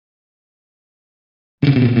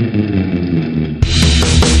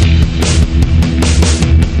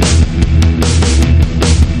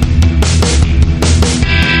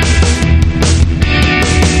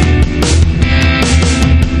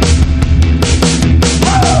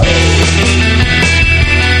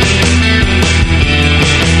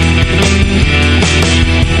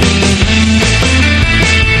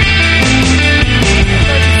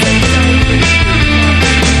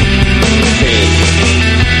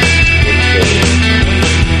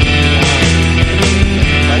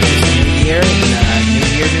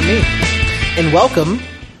and welcome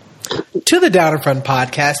to the Down in Front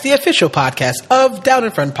Podcast, the official podcast of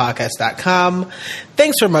downinfrontpodcast.com.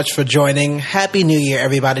 Thanks so much for joining. Happy New Year,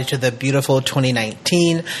 everybody, to the beautiful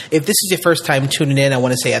 2019. If this is your first time tuning in, I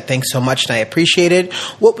want to say thanks so much, and I appreciate it.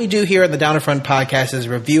 What we do here on the Down in Front Podcast is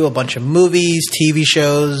review a bunch of movies, TV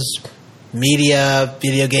shows, media,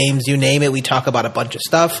 video games, you name it. We talk about a bunch of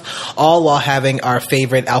stuff, all while having our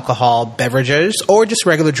favorite alcohol beverages or just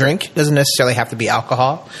regular drink. Doesn't necessarily have to be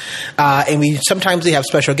alcohol. And sometimes we have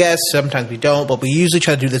special guests, sometimes we don't, but we usually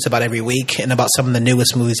try to do this about every week and about some of the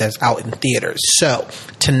newest movies that's out in theaters. So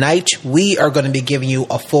tonight we are going to be giving you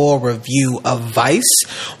a full review of Vice,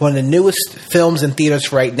 one of the newest films in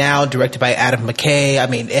theaters right now, directed by Adam McKay. I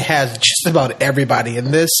mean, it has just about everybody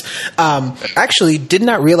in this. Actually, did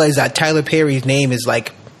not realize that Tyler Perry's name is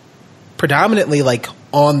predominantly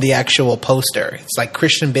on the actual poster. It's like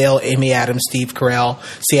Christian Bale, Amy Adams, Steve Carell,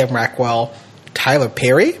 Sam Rockwell, Tyler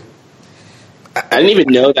Perry. I didn't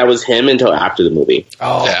even know that was him until after the movie.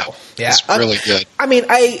 Oh, yeah. It's really good. I mean,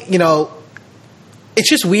 it's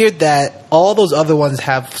just weird that all those other ones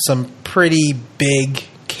have some pretty big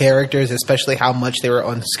characters, especially how much they were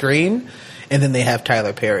on screen. And then they have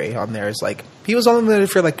Tyler Perry on there. It's he was only there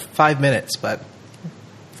for 5 minutes, but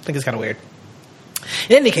I think it's kind of weird.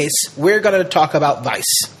 In any case, we're going to talk about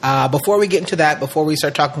Vice. Before we get into that, before we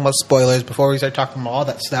start talking about spoilers, before we start talking about all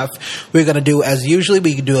that stuff, we're going to do, as usually,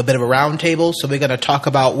 we can do a bit of a roundtable. So we're going to talk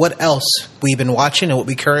about what else we've been watching and what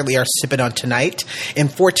we currently are sipping on tonight.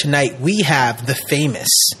 And for tonight, we have the famous,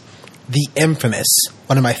 the infamous,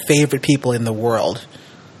 one of my favorite people in the world.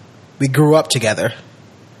 We grew up together.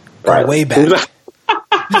 Right. Way back.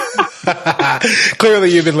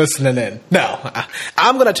 Clearly you've been listening in. No,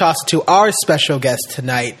 I'm going to toss it to our special guest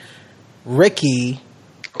tonight, Ricky.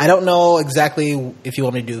 I don't know exactly if you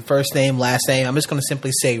want me to do first name, last name. I'm just going to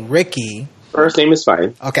simply say Ricky. First name is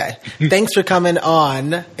fine. Okay. Thanks for coming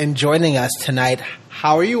on and joining us tonight.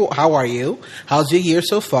 How are you? How's your year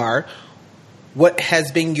so far? What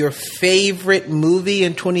has been your favorite movie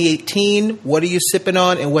in 2018? What are you sipping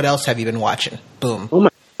on? And what else have you been watching? Boom. Oh my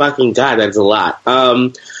fucking God, that's a lot.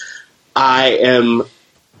 I am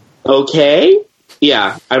okay.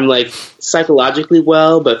 Yeah, I'm psychologically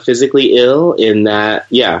well, but physically ill in that,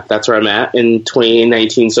 yeah, that's where I'm at in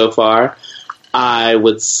 2019 so far. I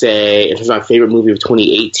would say, in terms of my favorite movie of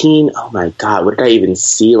 2018, oh my God, what did I even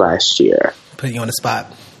see last year? Putting you on the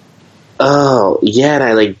spot. Oh, yeah,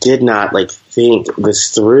 and I did not think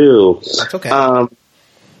this through. That's okay.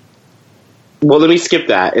 Well, let me skip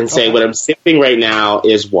that and say what I'm sipping right now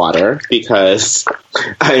is water because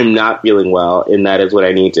I am not feeling well, and that is what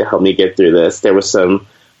I need to help me get through this. There was some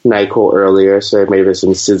NyQuil earlier, so maybe there's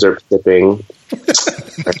some scissor sipping,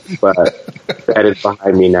 but that is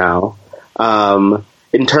behind me now.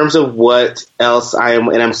 In terms of what else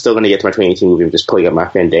I'm still going to get to my 2018 movie. I'm just pulling up my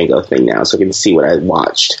Fandango thing now so I can see what I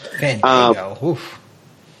watched. Fandango.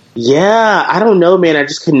 Yeah, I don't know, man. I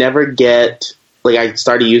just could never get... I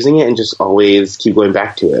started using it and just always keep going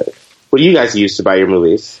back to it. What do you guys use to buy your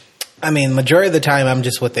movies? I mean, majority of the time, I'm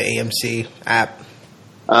just with the AMC app.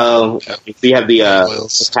 Oh, so you have the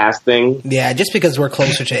pass thing? Yeah, just because we're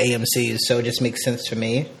closer to AMC, so it just makes sense to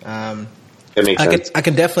me. That makes sense. I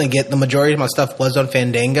can definitely get the majority of my stuff was on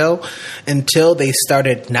Fandango until they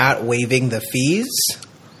started not waiving the fees.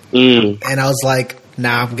 And I was like,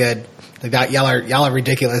 nah, I'm good. Y'all are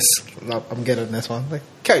ridiculous. I'm good on this one.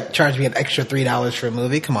 Can't charge me an extra $3 for a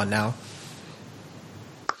movie. Come on now.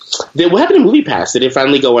 What happened to Movie Pass? Did it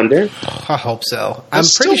finally go under? I hope so. I'm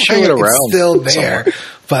pretty sure it's still there,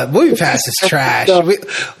 but Movie Pass is trash.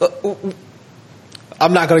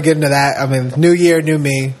 I'm not going to get into that. I mean, new year, new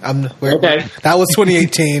me. Okay. That was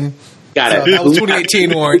 2018. Got it. That was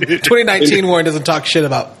 2018 Warren. 2019 Warren doesn't talk shit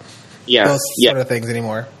about those sort of things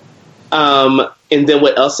anymore. And then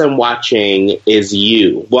what else I'm watching is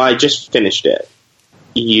You. Well, I just finished it.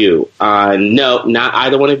 You. No, not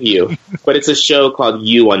either one of you. But it's a show called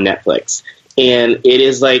You on Netflix. And it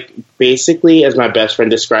is basically, as my best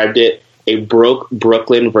friend described it, a broke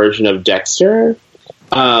Brooklyn version of Dexter.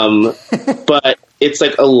 But it's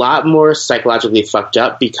a lot more psychologically fucked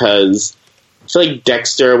up because I feel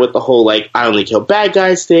Dexter with the whole I only kill bad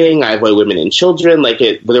guys thing, I avoid women and children, but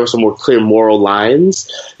there were some more clear moral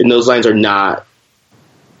lines, and those lines are not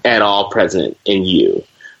at all present in You.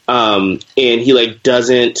 And he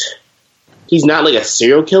doesn't, he's not a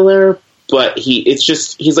serial killer, but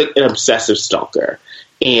he's an obsessive stalker.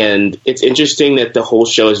 And it's interesting that the whole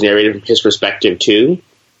show is narrated from his perspective too.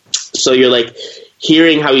 So you're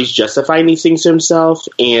hearing how he's justifying these things to himself.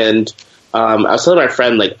 And I was telling my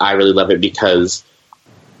friend, I really love it because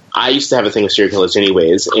I used to have a thing with serial killers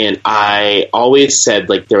anyways, and I always said,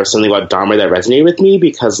 like, there was something about Dahmer that resonated with me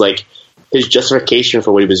because, like, his justification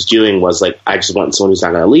for what he was doing was, like, I just want someone who's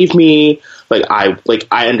not going to leave me. I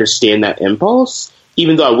understand that impulse,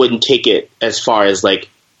 even though I wouldn't take it as far as, like,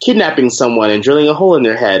 kidnapping someone and drilling a hole in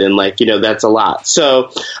their head, and, like, that's a lot. So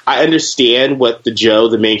I understand what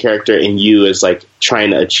the main character in You, is, like, trying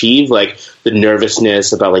to achieve, like, the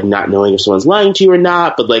nervousness about, like, not knowing if someone's lying to you or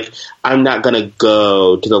not, but, like, I'm not gonna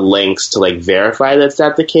go to the lengths to, like, verify that's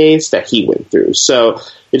not the case that he went through. So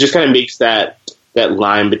it just kind of makes that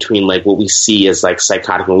line between, like, what we see as, like,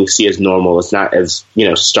 psychotic and what we see as normal is not as,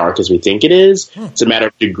 stark as we think it is. It's a matter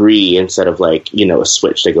of degree instead of, like, a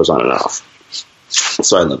switch that goes on and off.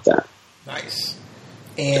 So I love that. Nice.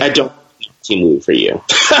 And I don't team movie for You.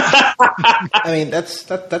 I mean,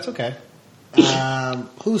 that's okay.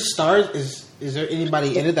 Who stars? Is there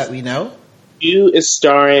anybody in it that we know? You is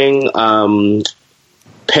starring Penn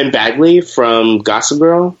Badgley from Gossip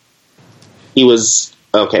Girl.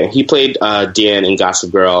 He played Dan in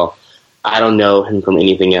Gossip Girl. I don't know him from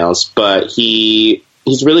anything else, but he's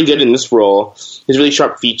really good in this role. He has really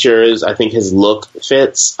sharp features. I think his look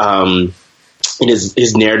fits. And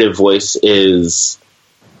his narrative voice is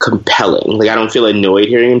compelling. Like, I don't feel annoyed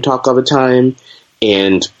hearing him talk all the time.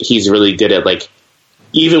 And he's really good at, like,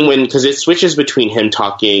 even because it switches between him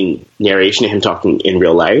talking narration and him talking in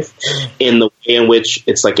real life. And the way in which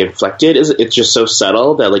it's, like, inflected, it's just so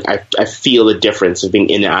subtle that, like, I feel the difference of being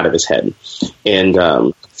in and out of his head. And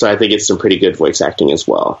so I think it's some pretty good voice acting as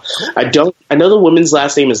well. I know the woman's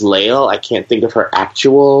last name is Lael. I can't think of her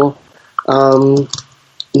actual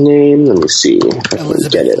name. Let me see if I can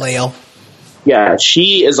get it. Lael. Yeah,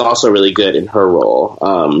 she is also really good in her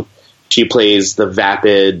role. She plays the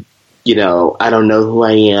vapid, I don't know who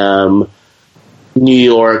I am, New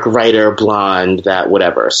York writer, blonde, that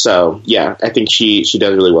whatever. So yeah, I think she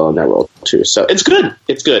does really well in that role too. So it's good.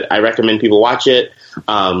 It's good. I recommend people watch it.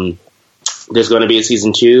 There's going to be a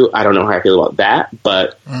season 2. I don't know how I feel about that,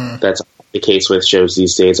 but that's the case with shows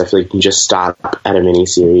these days. I feel like you can just stop at a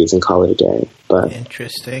miniseries and call it a day. But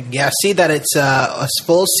interesting. Yeah, I see that it's a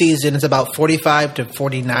full season. It's about 45 to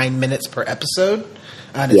 49 minutes per episode.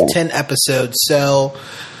 And it's 10 episodes, so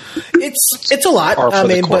it's a lot. I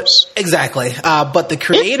mean, but exactly. But the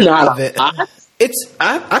creator of it, I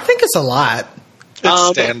think it's a lot. It's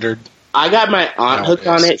standard. I got my aunt hooked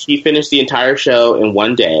on it. She finished the entire show in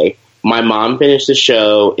one day. My mom finished the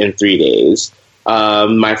show in 3 days.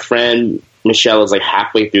 My friend Michelle is, like,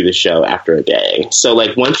 halfway through the show after a day. So,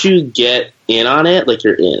 like, once you get in on it, like,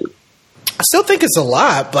 you're in. I still think it's a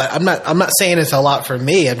lot, but I'm not saying it's a lot for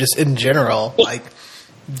me. I'm just in general, like,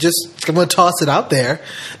 I'm going to toss it out there.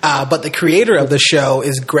 But the creator of the show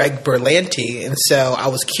is Greg Berlanti, and so I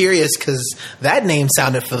was curious because that name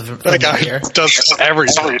sounded familiar. That guy does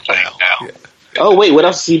everything now. Yeah. Oh, wait, what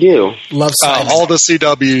else does he do? Love all the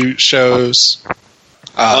CW shows.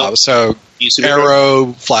 So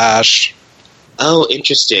Arrow, Flash. Oh,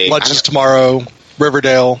 interesting. Legends of Tomorrow,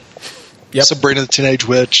 Riverdale, Sabrina the Teenage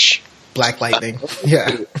Witch, Black Lightning.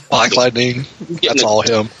 Yeah, Black Lightning. That's all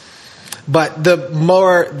him. But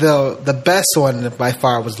the best one by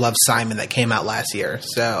far was Love, Simon that came out last year.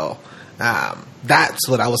 So that's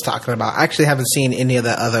what I was talking about. I actually haven't seen any of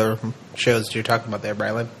the other shows that you're talking about there,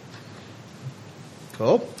 Brylan.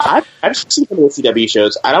 Cool. I've seen some of the CW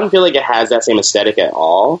shows. I don't feel like it has that same aesthetic at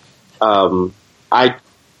all. I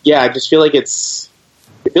just feel like it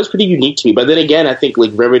feels pretty unique to me. But then again, I think,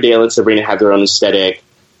 like, Riverdale and Sabrina have their own aesthetic.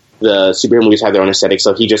 The superhero movies have their own aesthetic,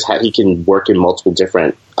 so he can work in multiple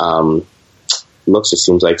different looks, it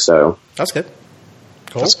seems like. So that's good.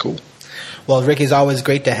 Cool. That's cool. Well, Ricky, it's always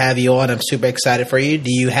great to have you on. I'm super excited for you.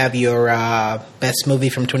 Do you have your best movie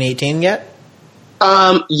from 2018 yet?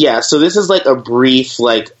 Yeah, so this is, like, a brief,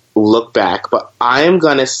 like, look back, but I am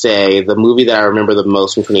going to say the movie that I remember the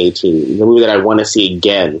most from 2018, the movie that I want to see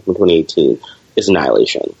again from 2018, is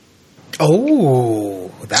Annihilation. Oh,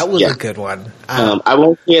 that was a good one. I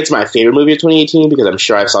won't say it's my favorite movie of 2018 because I'm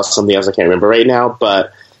sure I saw something else I can't remember right now,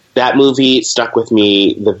 but that movie stuck with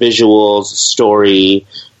me. The visuals, the story,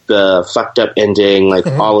 the fucked up ending, like,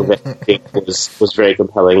 all of it, I think was very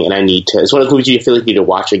compelling, and it's one of the movies you feel like you need to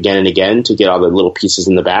watch again and again to get all the little pieces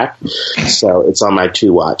in the back. So it's on my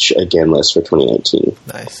to-watch again list for 2019.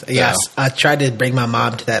 Nice. Yes, I tried to bring my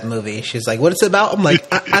mom to that movie. She's like, "What is it about?" I'm like,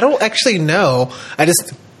 I don't actually know.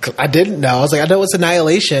 I didn't know. I was like, I know it's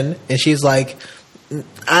Annihilation, and she's like, no,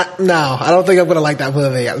 I don't think I'm going to like that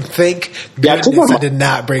movie. I think I did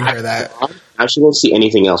not bring her that. Now she won't see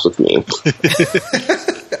anything else with me.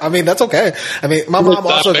 I mean, that's okay. I mean, my mom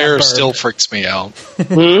also that bear still freaks me out.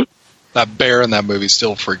 That bear in that movie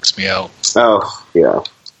still freaks me out. Oh, yeah.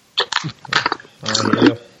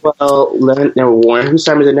 Well, now, Warren, whose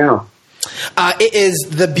time is it now? It is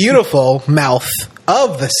the beautiful mouth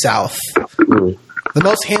of the South. The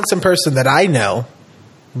most handsome person that I know.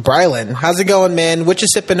 Brylan, how's it going, man? What you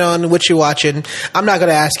sipping on? What you watching? I'm not going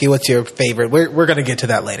to ask you what's your favorite. We're going to get to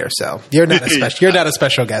that later. So you're not a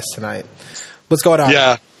special guest tonight. What's going on?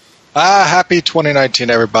 Yeah. Happy 2019,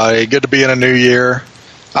 everybody. Good to be in a new year.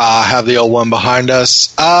 Have the old one behind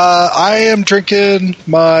us. I am drinking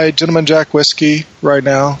my Gentleman Jack whiskey right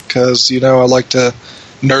now because, I like to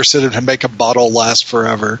nurse it and make a bottle last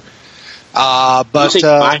forever. But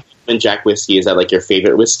Gentleman Jack whiskey, is that like your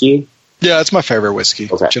favorite whiskey? Yeah, it's my favorite whiskey,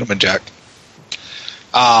 okay. Gentleman Jack.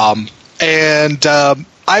 I've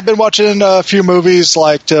been watching a few movies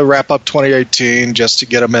to wrap up 2018 just to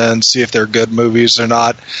get them in, see if they're good movies or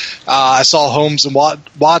not. I saw Holmes and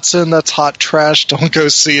Watson. That's hot trash. Don't go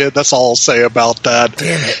see it. That's all I'll say about that.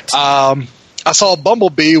 Damn it. I saw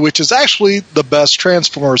Bumblebee, which is actually the best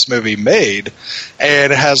Transformers movie made,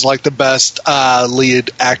 and it has the best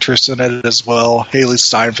lead actress in it as well, Haley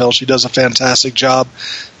Steinfeld. She does a fantastic job.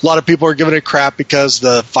 A lot of people are giving it crap because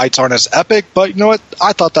the fights aren't as epic, but you know what?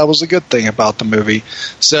 I thought that was a good thing about the movie.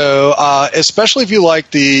 So, especially if you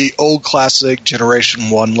like the old classic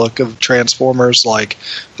Generation 1 look of Transformers, like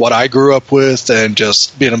what I grew up with and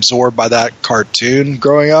just being absorbed by that cartoon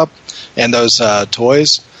growing up and those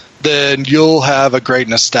toys, then you'll have a great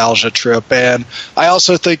nostalgia trip. And I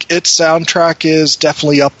also think its soundtrack is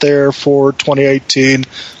definitely up there for 2018,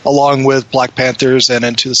 along with Black Panthers and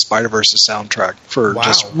Into the Spider-Verse's soundtrack for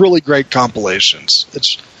just really great compilations.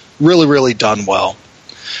 It's really, really done well.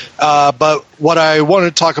 But what I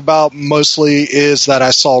wanted to talk about mostly is that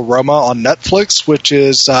I saw Roma on Netflix, which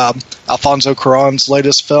is Alfonso Cuarón's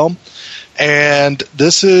latest film. And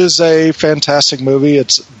this is a fantastic movie.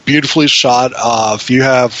 It's beautifully shot. If you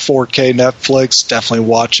have 4K Netflix, definitely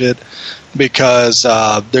watch it because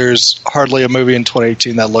there's hardly a movie in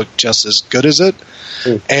 2018 that looked just as good as it.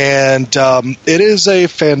 And it is a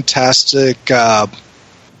fantastic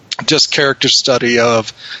just character study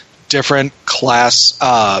of different class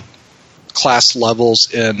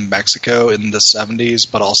levels in Mexico in the 70s,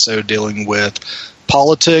 but also dealing with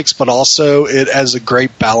politics, but also it has a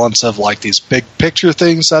great balance of these big picture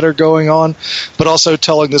things that are going on, but also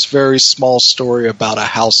telling this very small story about a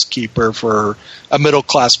housekeeper for a middle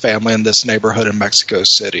class family in this neighborhood in Mexico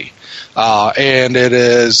City. And it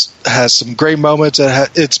has some great moments.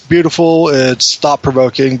 It's beautiful, it's thought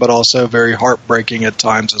provoking, but also very heartbreaking at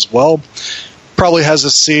times as well. Probably has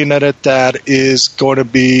a scene in it that is going to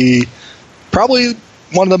be probably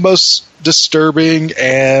one of the most disturbing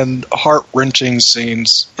and heart-wrenching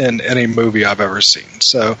scenes in any movie I've ever seen.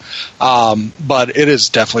 So, but it is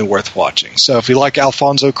definitely worth watching. So if you like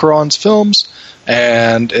Alfonso Cuarón's films,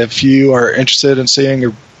 and if you are interested in seeing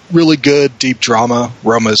a really good, deep drama,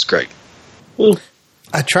 Roma is great.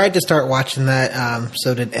 I tried to start watching that,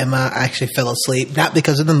 so did Emma. I actually fell asleep, not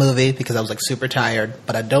because of the movie, because I was super tired,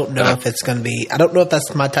 but I don't know if it's going to be, I don't know if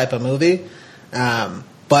that's my type of movie.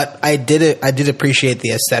 But I did appreciate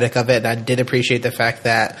the aesthetic of it, and I did appreciate the fact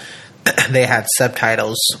that they had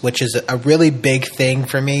subtitles, which is a really big thing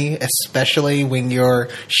for me, especially when you're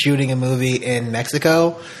shooting a movie in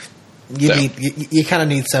Mexico. You kind of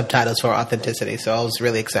need subtitles for authenticity, so I was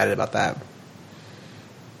really excited about that.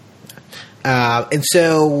 And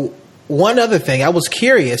so one other thing, I was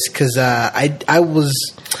curious because I said I was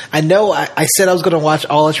going to watch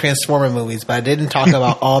all the Transformer movies, but I didn't talk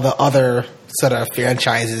about all the other sort of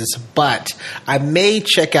franchises, but I may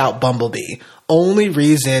check out Bumblebee. Only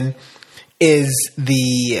reason is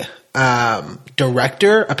the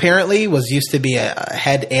director apparently used to be a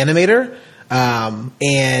head animator,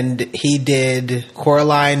 and he did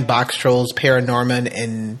Coraline, Box Trolls, Paranorman,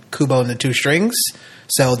 and Kubo and the Two Strings.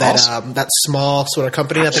 So that that small sort of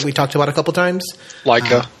company I think we talked about a couple times.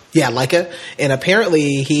 Laika. Yeah, Laika. And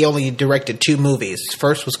apparently he only directed 2 movies.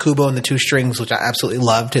 First was Kubo and the Two Strings, which I absolutely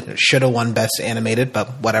loved. It should have won Best Animated,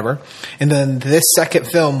 but whatever. And then this second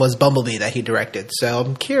film was Bumblebee that he directed. So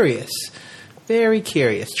I'm curious. Very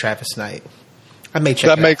curious, Travis Knight. I may check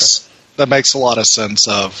that out. That makes a lot of sense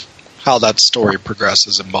of how that story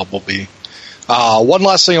progresses in Bumblebee. One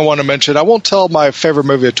last thing I want to mention. I won't tell my favorite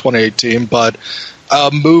movie of 2018, but a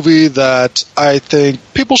movie that I think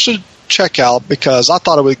people should check out because I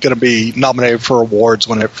thought it was going to be nominated for awards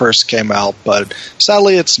when it first came out, but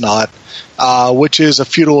sadly it's not, which is A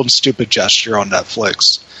Futile and Stupid Gesture on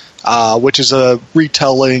Netflix, which is a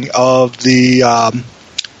retelling of the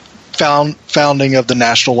founding of the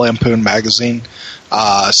National Lampoon magazine.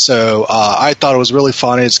 So I thought it was really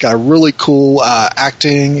funny. It's got really cool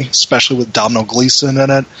acting, especially with Domhnall Gleeson in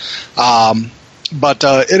it. But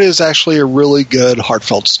it is actually a really good,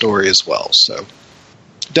 heartfelt story as well. So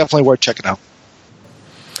definitely worth checking out.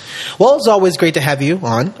 Well, it's always great to have you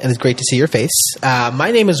on, and it's great to see your face.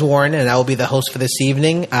 My name is Warren, and I will be the host for this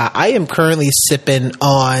evening. I am currently sipping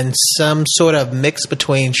on some sort of mix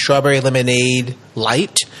between strawberry lemonade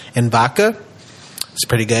light and vodka. It's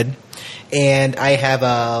pretty good. And I have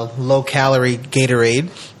a low-calorie Gatorade,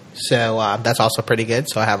 so that's also pretty good.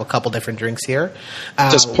 So I have a couple different drinks here.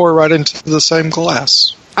 Just pour right into the same glass.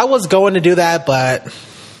 I was going to do that, but...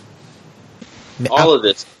 All of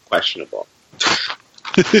this is questionable.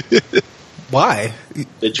 Why?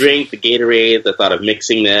 The drink, the Gatorade, the thought of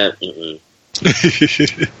mixing that.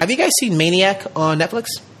 Have you guys seen Maniac on Netflix?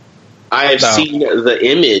 I have seen the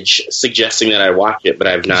image suggesting that I watch it, but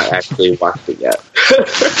I have not actually watched it yet.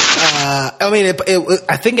 I mean,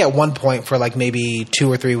 I think at one point for like maybe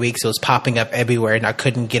 2 or 3 weeks, it was popping up everywhere, and I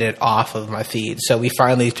couldn't get it off of my feed. So we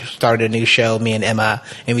finally started a new show, me and Emma,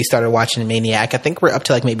 and we started watching Maniac. I think we're up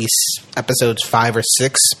to like maybe episodes 5 or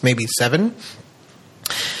 6, maybe 7.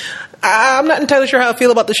 I'm not entirely sure how I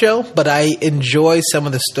feel about the show, but I enjoy some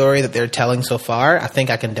of the story that they're telling so far. I think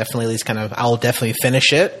I can definitely at least I'll definitely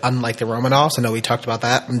finish it, unlike the Romanovs. I know we talked about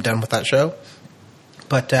that. I'm done with that show.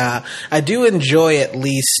 But I do enjoy at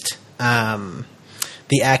least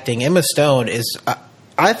the acting. Emma Stone is,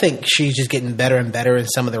 I think she's just getting better and better in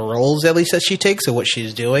some of the roles, at least that she takes, and what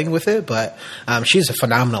she's doing with it. But she's a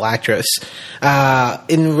phenomenal actress.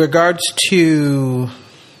 In regards to...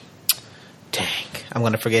 Dang, I'm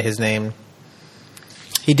going to forget his name.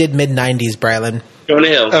 He did mid-90s, Brylan. Jonah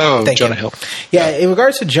Hill. Oh, Jonah Hill. Yeah, in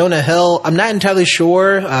regards to Jonah Hill, I'm not entirely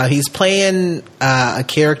sure. He's playing a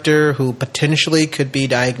character who potentially could be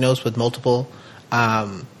diagnosed with multiple,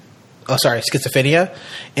 schizophrenia.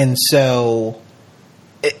 And so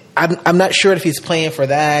I'm not sure if he's playing for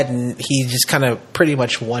that, and he just kind of pretty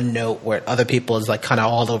much one note where other people is like kind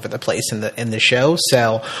of all over the place in the show.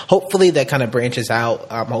 So hopefully that kind of branches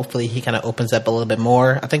out. Hopefully he kind of opens up a little bit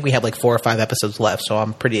more. I think we have like 4 or 5 episodes left, so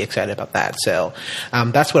I'm pretty excited about that. So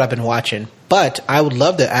that's what I've been watching. But I would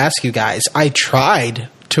love to ask you guys, I tried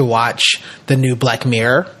to watch the new Black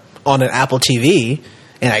Mirror on an Apple TV,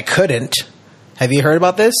 and I couldn't. Have you heard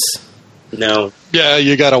about this? No. Yeah,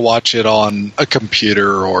 you got to watch it on a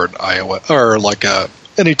computer or an iOS or like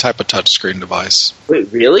any type of touchscreen device.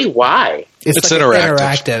 Wait, really? Why? It's like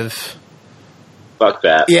interactive. Fuck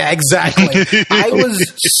that. Yeah, exactly. I was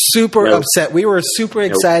super upset. We were super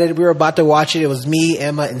excited. We were about to watch it. It was me,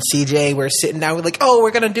 Emma, and CJ. We were sitting down. We're like, oh,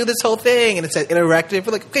 we're going to do this whole thing. And it said interactive.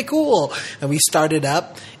 We're like, okay, cool. And we started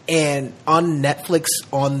up. And on Netflix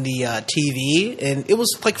on the TV. And it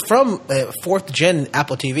was like from 4th gen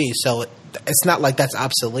Apple TV. So it's not like that's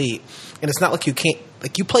obsolete. And it's not like you can't,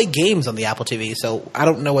 like you play games on the Apple TV. So I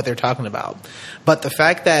don't know what they're talking about. But the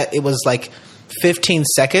fact that it was like 15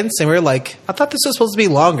 seconds and we were like, I thought this was supposed to be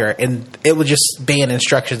longer, and it would just ban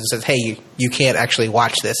instructions and says, hey, you can't actually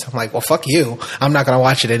watch this. I'm like, well, fuck you, I'm not gonna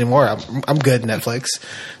watch it anymore. I'm good, Netflix.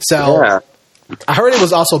 So yeah. I heard it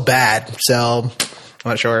was also bad, so I'm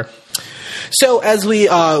not sure. So as we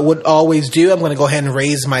would always do, I'm going to go ahead and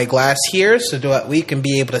raise my glass here so that we can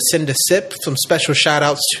be able to send a sip, some special shout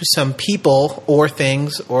outs to some people or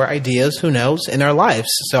things or ideas, who knows, in our lives.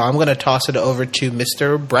 So I'm going to toss it over to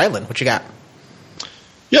Mr. Brylan. What you got?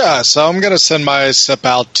 Yeah, so I'm going to send my sip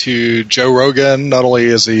out to Joe Rogan. Not only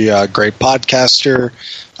is he a great podcaster,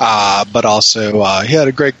 but also he had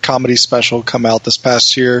a great comedy special come out this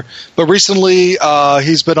past year. But recently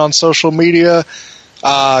he's been on social media.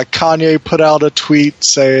 Kanye put out a tweet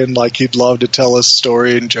saying like he'd love to tell his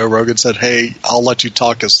story, and Joe Rogan said, hey, I'll let you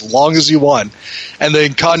talk as long as you want. And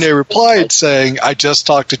then Kanye replied saying, I just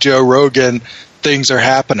talked to Joe Rogan, things are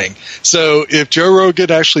happening. So if Joe Rogan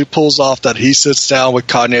actually pulls off that he sits down with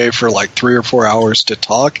Kanye for like 3 or 4 hours to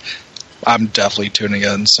talk, I'm definitely tuning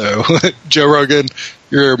in. So Joe Rogan,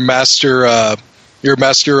 you're a master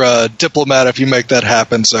diplomat if you make that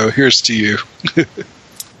happen. So here's to you.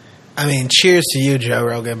 I mean, cheers to you, Joe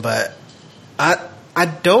Rogan, but I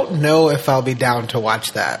don't know if I'll be down to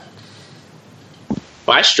watch that.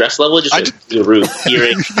 My stress level just went through the roof.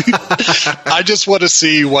 I just want to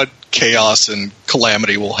see what chaos and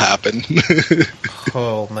calamity will happen.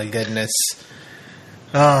 Oh, my goodness.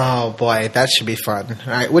 Oh, boy, that should be fun.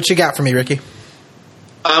 All right, what you got for me, Ricky?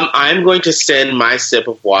 I'm going to send my sip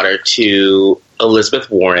of water to Elizabeth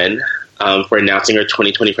Warren for announcing her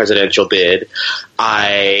 2020 presidential bid.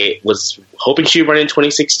 I was hoping she'd run in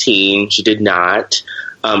 2016. She did not.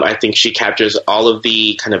 I think she captures all of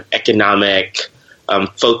the kind of economic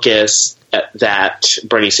focus that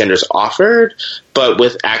Bernie Sanders offered, but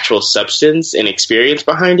with actual substance and experience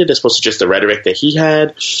behind it, as opposed to just the rhetoric that he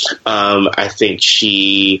had. I think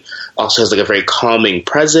she also has like a very calming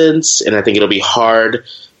presence, and I think it'll be hard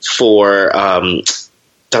for Donald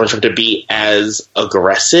Trump to be as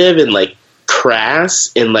aggressive and like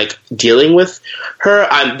crass in like dealing with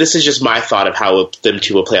her. This is just my thought of how them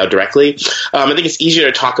two will play out directly. I think it's easier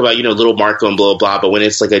to talk about, little Marco and blah, blah, but when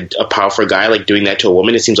it's like a powerful guy, like doing that to a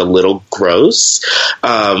woman, it seems a little gross.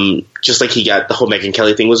 Just like the whole Megyn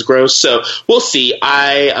Kelly thing was gross. So we'll see.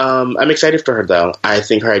 I'm excited for her though. I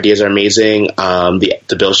think her ideas are amazing.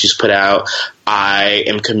 The bill she's put out, I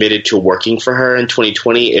am committed to working for her in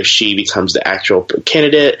 2020 if she becomes the actual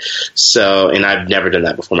candidate. So, and I've never done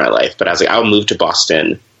that before in my life, but I was like, I'll move to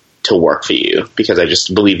Boston to work for you because I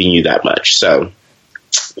just believe in you that much. So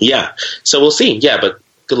yeah, so we'll see. Yeah, but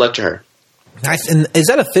good luck to her. Nice. And is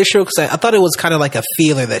that official? Because I thought it was kind of like a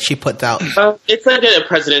feeler that she put out. It's like a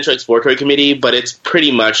presidential exploratory committee, but it's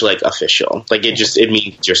pretty much like official. Like it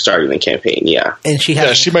means you're starting the campaign. Yeah. And she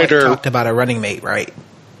hasn't talked about a running mate, right?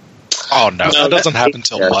 Oh no, that doesn't happen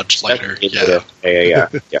until much later. Yeah.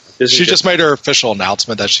 She just made her official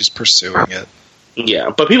announcement that she's pursuing it. Yeah,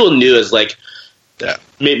 but people knew as like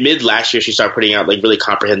mid last year she started putting out like really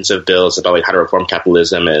comprehensive bills about like how to reform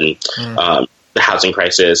capitalism and the housing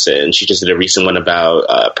crisis, and she just did a recent one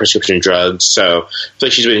about prescription drugs. So I feel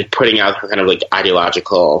like she's been putting out her kind of like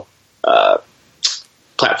ideological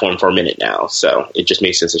platform for a minute now. So it just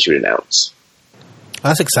makes sense that she would announce. Well,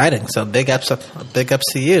 that's exciting. So big ups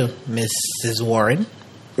to you, Mrs. Warren.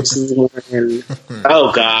 Mrs. Warren.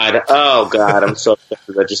 Oh God. I'm so upset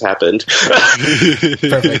that just happened.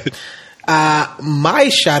 Perfect. My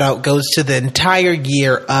shout out goes to the entire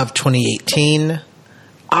year of 2018.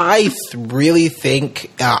 I really think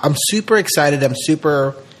I'm super excited. I'm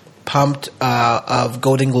super pumped of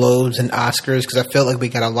Golden Globes and Oscars because I feel like we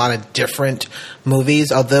got a lot of different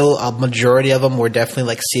movies, although a majority of them were definitely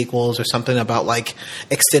like sequels or something about like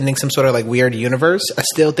extending some sort of like weird universe. I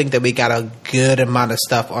still think that we got a good amount of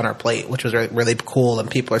stuff on our plate, which was really cool, and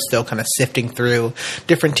people are still kind of sifting through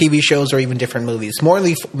different TV shows or even different movies.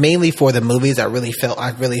 Mainly for the movies, I really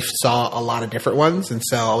saw a lot of different ones, and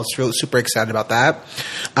so I was really super excited about that.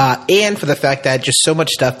 And for the fact that just so much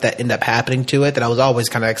stuff that ended up happening to it that I was always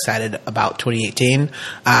kind of excited about 2018.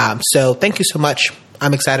 So thank you so much.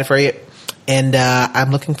 I'm excited for it. And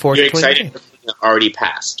I'm looking forward to 2018. You're excited for it already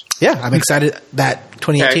passed. Yeah, I'm excited that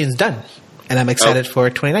 2018 is done. And I'm excited for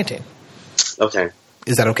 2019. Okay.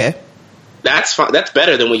 Is that okay? That's fine. That's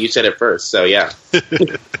better than what you said at first. So, yeah.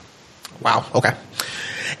 Wow. Okay.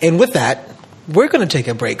 And with that, we're going to take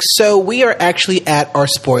a break. So we are actually at our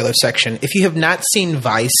spoiler section. If you have not seen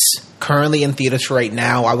Vice currently in theaters right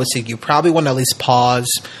now, I would say you probably want to at least pause,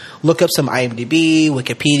 look up some IMDb,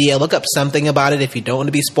 Wikipedia, look up something about it if you don't want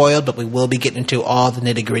to be spoiled, but we will be getting into all the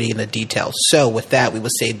nitty-gritty and the details. So with that, we will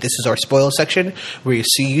say this is our spoiler section. We'll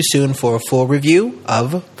see you soon for a full review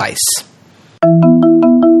of Vice.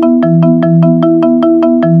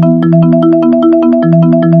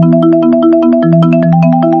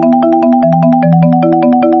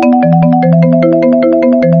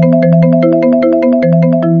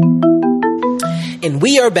 And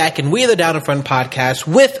we are back, and we are the Down in Front podcast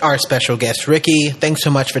with our special guest, Ricky. Thanks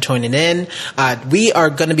so much for tuning in. We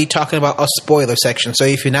are going to be talking about a spoiler section. So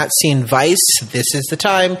if you've not seen Vice, this is the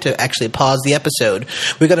time to actually pause the episode.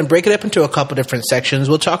 We're going to break it up into a couple different sections.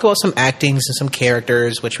 We'll talk about some actings and some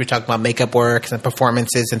characters, which we talk about makeup work and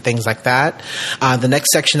performances and things like that. The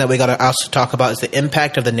next section that we're going to also talk about is the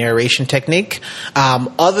impact of the narration technique.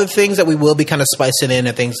 Other things that we will be kind of spicing in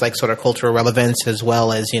are things like sort of cultural relevance as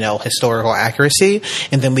well as, historical accuracy.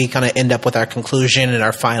 And then we kind of end up with our conclusion and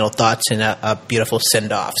our final thoughts and a beautiful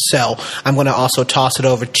send-off. So I'm going to also toss it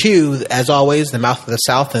over to, as always, the Mouth of the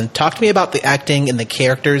South, and talk to me about the acting and the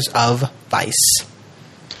characters of Vice.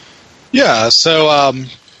 Yeah, so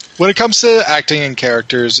when it comes to acting and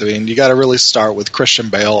characters, I mean, you got to really start with Christian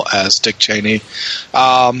Bale as Dick Cheney.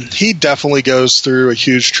 He definitely goes through a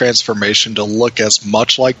huge transformation to look as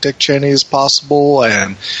much like Dick Cheney as possible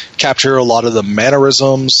and capture a lot of the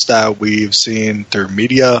mannerisms that we've seen through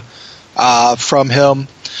media from him.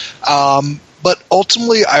 But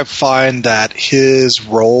ultimately, I find that his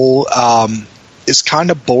role is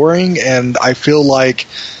kind of boring, and I feel like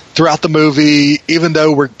throughout the movie, even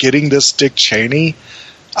though we're getting this Dick Cheney,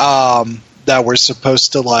 that we're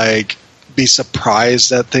supposed to be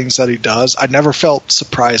surprised at things that he does, I never felt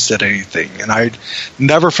surprised at anything, and I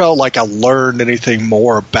never felt like I learned anything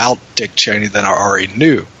more about Dick Cheney than I already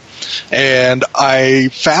knew. And I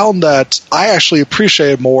found that I actually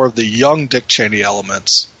appreciated more of the young Dick Cheney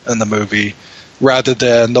elements in the movie rather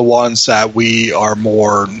than the ones that we are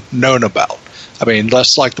more known about. I mean,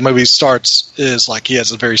 that's like the movie starts is like he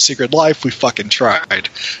has a very secret life. We fucking tried.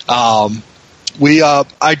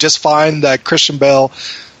 I just find that Christian Bale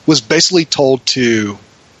was basically told to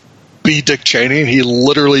be Dick Cheney, and he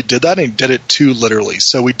literally did that, and he did it too literally.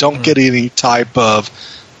 So we don't get any type of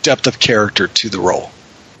depth of character to the role.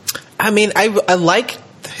 I mean, I liked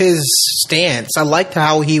his stance. I liked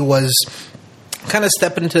how he was kind of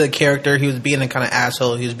stepping into the character. He was being a kind of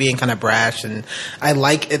asshole. He was being kind of brash, and I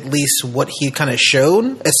like at least what he kind of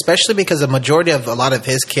showed, especially because the majority of a lot of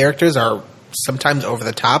his characters are sometimes over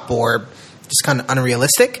the top or just kind of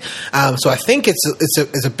unrealistic. So I think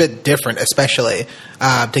it's a bit different, especially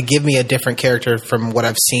to give me a different character from what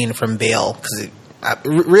I've seen from Bale. Because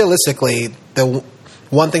realistically, the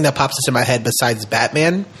one thing that pops into my head besides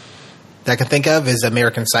Batman that I can think of is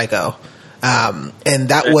American Psycho, and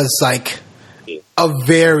that was like a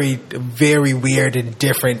very, very weird and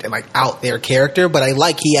different and like out there character, but I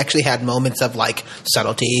like he actually had moments of like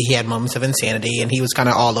subtlety. He had moments of insanity, and he was kind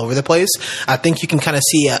of all over the place. I think you can kind of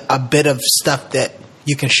see a bit of stuff that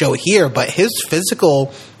you can show here, but his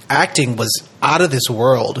physical acting was out of this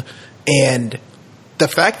world, and the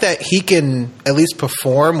fact that he can at least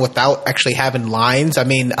perform without actually having lines. I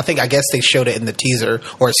mean, I guess they showed it in the teaser,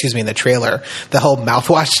 or excuse me, in the trailer, the whole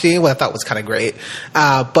mouthwash scene, what I thought was kind of great.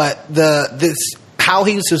 But how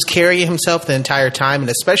he was carrying himself the entire time, and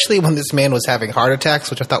especially when this man was having heart attacks,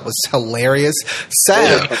 which I thought was hilarious,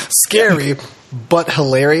 sad, scary, but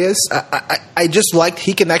hilarious. I just liked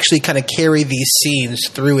he can actually kind of carry these scenes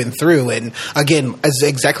through and through. And again, as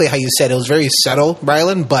exactly how you said, it was very subtle,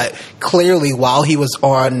 Rylan, but clearly while he was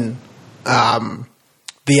on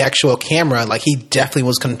the actual camera, like he definitely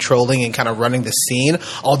was controlling and kind of running the scene,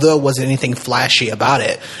 although it wasn't anything flashy about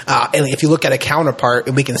it. And if you look at a counterpart,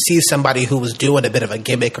 and we can see somebody who was doing a bit of a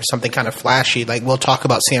gimmick or something kind of flashy, like we'll talk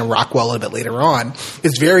about Sam Rockwell a little bit later on,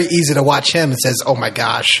 it's very easy to watch him and says, oh my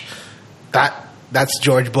gosh, that's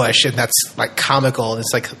George Bush, and that's like comical, and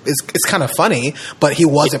it's like it's kind of funny, but he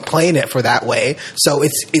wasn't playing it for that way. So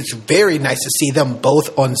it's very nice to see them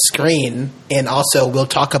both on screen, and also we'll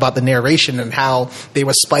talk about the narration and how they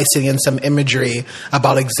were splicing in some imagery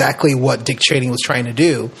about exactly what Dick Cheney was trying to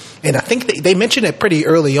do. And I think they mentioned it pretty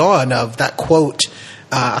early on of that quote.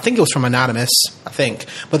 I think it was from Anonymous,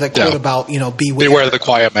 but that quote about beware the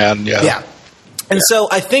quiet man. Yeah. And so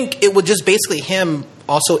I think it was just basically him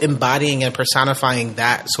also embodying and personifying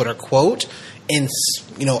that sort of quote in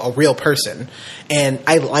a real person. And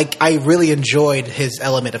I really enjoyed his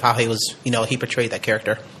element of how he was he portrayed that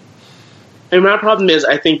character. And my problem is,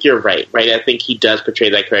 I think you're right? I think he does portray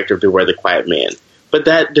that character of Beware the Quiet Man, but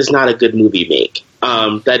that does not a good movie make.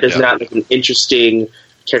 That does not make an interesting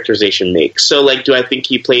characterization make. So, like, do I think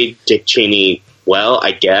he played Dick Cheney well?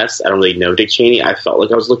 I guess. I don't really know Dick Cheney. I felt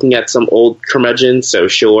like I was looking at some old curmudgeon, so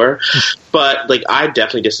sure. But, like, I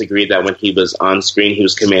definitely disagreed that when he was on screen, he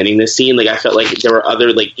was commanding this scene. Like, I felt like there were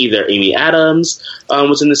other, like, either Amy Adams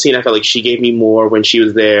was in the scene. I felt like she gave me more when she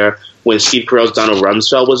was there. When Steve Carell's Donald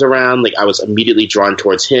Rumsfeld was around, like, I was immediately drawn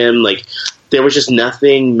towards him. Like, there was just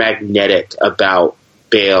nothing magnetic about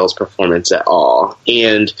Bale's performance at all.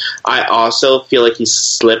 And I also feel like he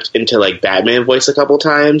slipped into like Batman voice a couple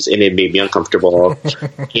times, and it made me uncomfortable.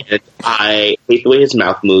 And I hate the way his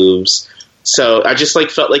mouth moves. So I just like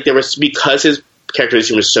felt like there was, because his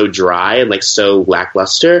characterization was so dry and like so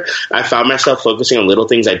lackluster, I found myself focusing on little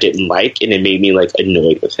things I didn't like, and it made me like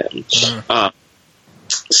annoyed with him.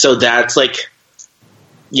 So that's like,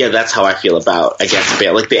 yeah, that's how I feel about, I guess,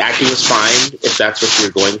 Bale. Like, the acting was fine if that's what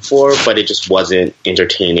you're going for, but it just wasn't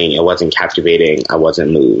entertaining. It wasn't captivating. I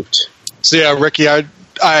wasn't moved. So, yeah, Ricky,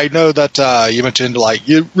 I know that you mentioned, like,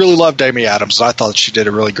 you really loved Amy Adams, and I thought she did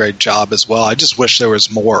a really great job as well. I just wish there was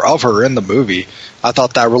more of her in the movie. I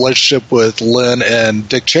thought that relationship with Lynn and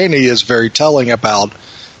Dick Cheney is very telling about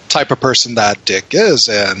type of person that Dick is,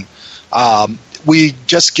 and we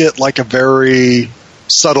just get, like, a very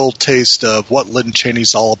subtle taste of what Lynn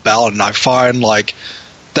Cheney's all about, and I find like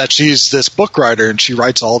that she's this book writer and she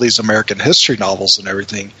writes all these American history novels and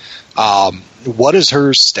everything. What is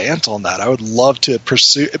her stance on that? I would love to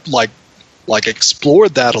pursue like explore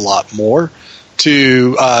that a lot more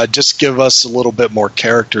to just give us a little bit more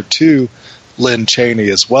character to Lynn Cheney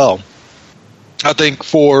as well. I think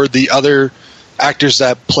for the other actors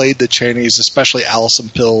that played the Cheneys, especially Alison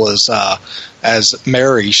Pill as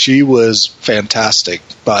Mary, she was fantastic.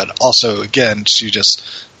 But also, again, she just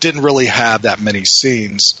didn't really have that many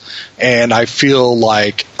scenes. And I feel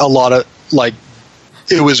like a lot of, like,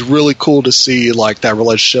 it was really cool to see like that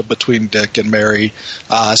relationship between Dick and Mary,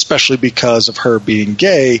 especially because of her being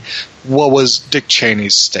gay. What was Dick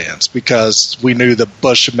Cheney's stance? Because we knew the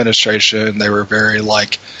Bush administration, they were very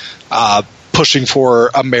like pushing for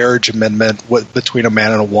a marriage amendment between a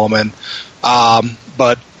man and a woman.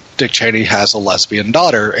 But Dick Cheney has a lesbian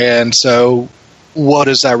daughter. And so what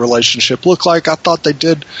does that relationship look like? I thought they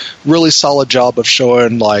did really solid job of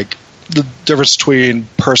showing like the difference between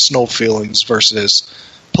personal feelings versus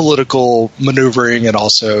political maneuvering, and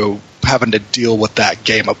also having to deal with that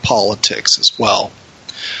game of politics as well.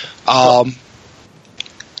 Oh,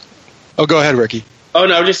 go ahead, Ricky. Oh,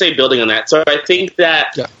 no, I would just say building on that. So I think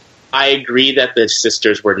that I agree that the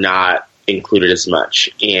sisters were not included as much.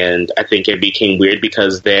 And I think it became weird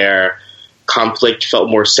because their conflict felt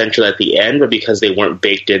more central at the end, but because they weren't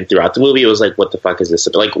baked in throughout the movie, it was like, what the fuck is this?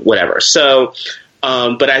 Like, whatever. So,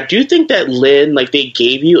 but I do think that Lynn, like, they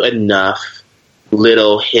gave you enough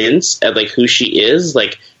little hints at, like, who she is.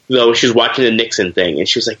 Like, you know, she was watching the Nixon thing, and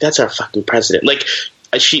she was like, that's our fucking president. Like,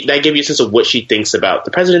 that gave you a sense of what she thinks about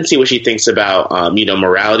the presidency, what she thinks about, you know,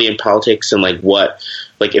 morality and politics, and, like, what,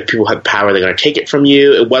 like, if people have power, they're going to take it from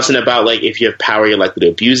you. It wasn't about, like, if you have power, you're likely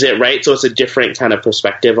to abuse it, right? So it's a different kind of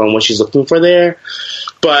perspective on what she's looking for there.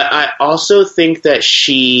 But I also think that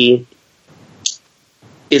she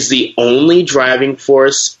is the only driving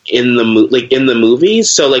force in the movie.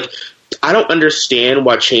 So, like, I don't understand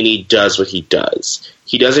why Cheney does what he does.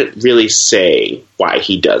 He doesn't really say why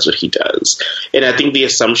he does what he does. And I think the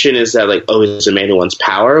assumption is that, like, oh, he's a man who wants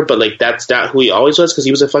power, but, like, that's not who he always was, because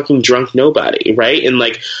he was a fucking drunk nobody, right? And,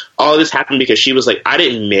 like, all this happened because she was like, I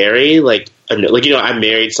didn't marry, I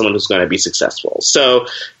married someone who's going to be successful. So,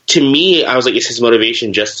 to me, I was like, is his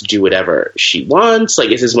motivation just to do whatever she wants? Like,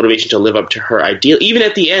 is his motivation to live up to her ideal? Even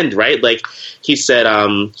at the end, right? Like, he said,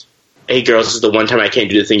 hey, girls, this is the one time I can't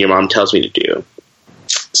do the thing your mom tells me to do.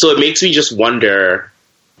 So it makes me just wonder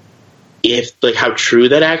if, like, how true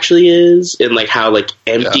that actually is, and, like, how, like,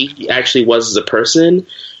 empty he actually was as a person.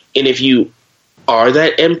 And if you are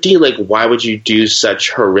that empty, like, why would you do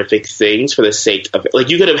such horrific things for the sake of it? Like,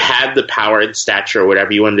 you could have had the power and stature or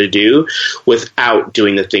whatever you wanted to do without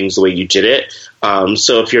doing the things the way you did it.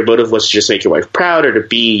 So if your motive was to just make your wife proud or to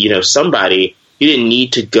be, you know, somebody, you didn't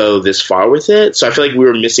need to go this far with it. So I feel like we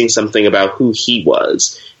were missing something about who he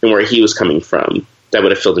was and where he was coming from that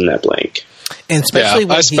would have filled in that blank. And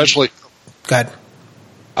especially go ahead.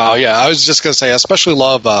 I was just going to say, I especially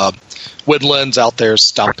love when Lynn's out there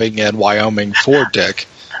stomping in Wyoming for Dick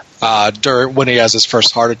when he has his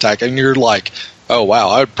first heart attack. And you're like, oh, wow,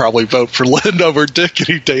 I'd probably vote for Lynn over Dick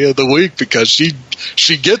any day of the week, because she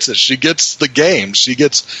gets it. She gets the game. She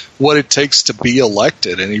gets what it takes to be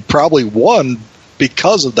elected. And he probably won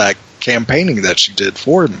because of that campaigning that she did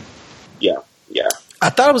for him. Yeah. I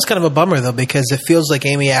thought it was kind of a bummer, though, because it feels like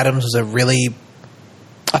Amy Adams was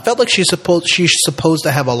I felt like she's supposed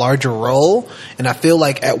to have a larger role, and I feel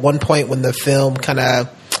like at one point when the film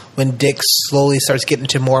when Dick slowly starts getting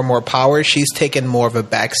to more and more power, she's taken more of a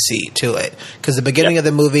back seat to it. Because the beginning of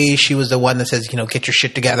the movie, she was the one that says, you know, get your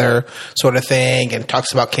shit together sort of thing, and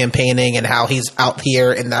talks about campaigning and how he's out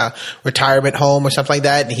here in the retirement home or something like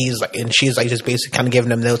that. And she's like just basically kind of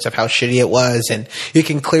giving him notes of how shitty it was. And you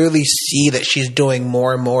can clearly see that she's doing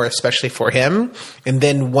more and more, especially for him. And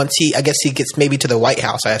then once he gets maybe to the White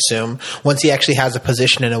House, I assume, once he actually has a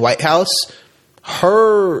position in the White House,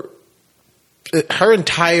 her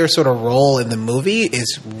entire sort of role in the movie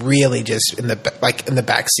is really just in the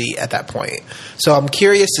back seat at that point. So I'm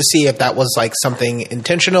curious to see if that was like something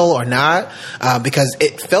intentional or not, because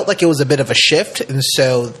it felt like it was a bit of a shift. And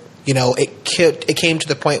so, you know, it came to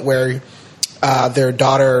the point where their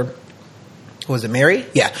daughter, was it Mary?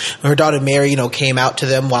 Yeah. Her daughter Mary, you know, came out to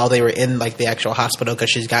them while they were in like the actual hospital because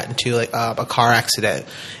she's gotten into like a car accident.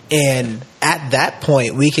 And at that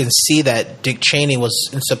point, we can see that Dick Cheney was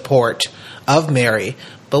in support of Mary,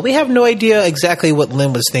 but we have no idea exactly what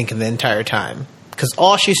Lynn was thinking the entire time, because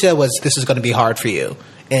all she said was, this is going to be hard for you.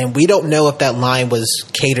 And we don't know if that line was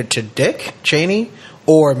catered to Dick Cheney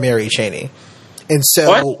or Mary Cheney. And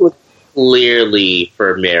so clearly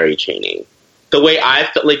for Mary Cheney. The way I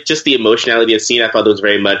felt, like, just the emotionality of the scene, I thought it was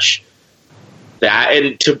very much that.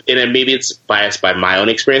 And maybe it's biased by my own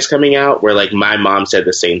experience coming out, where, like, my mom said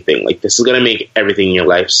the same thing. Like, this is going to make everything in your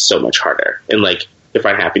life so much harder. And, like, to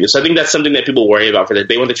find happiness. So I think that's something that people worry about, for that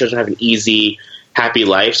they want the children to have an easy, happy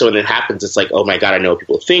life. So when it happens, it's like, oh my God, I know what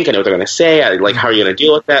people think. I know what they're going to say. How are you going to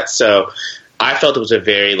deal with that? So I felt it was a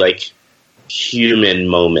very, like, human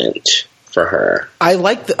moment for her. I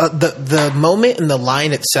like the moment in the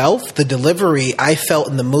line itself. The delivery I felt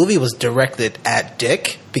in the movie was directed at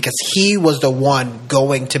Dick because he was the one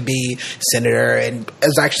going to be senator and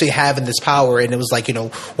is actually having this power. And it was like,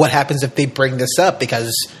 what happens if they bring this up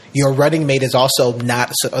because your running mate is also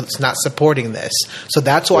not supporting this. So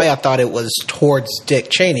that's why I thought it was towards Dick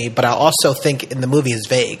Cheney. But I also think in the movie is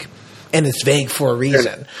vague. And it's vague for a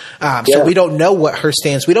reason. So we don't know what her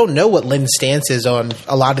stance. We don't know what Lynn's stance is on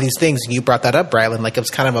a lot of these things. And you brought that up, Brylan. Like, it was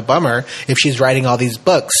kind of a bummer if she's writing all these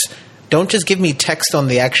books. Don't just give me text on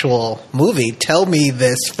the actual movie. Tell me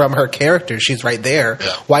this from her character. She's right there.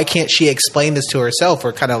 Yeah. Why can't she explain this to herself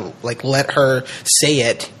or kind of like let her say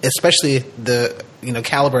it, especially the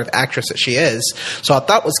caliber of actress that she is. So I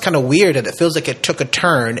thought it was kind of weird that it feels like it took a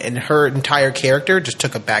turn and her entire character just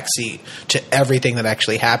took a backseat to everything that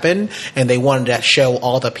actually happened. And they wanted to show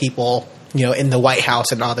all the people, in the White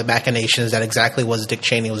House and all the machinations that exactly was Dick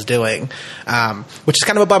Cheney was doing, which is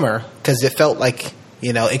kind of a bummer because it felt like,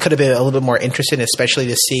 it could have been a little bit more interesting, especially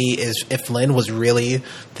to see if Lynn was really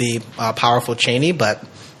the powerful Cheney, but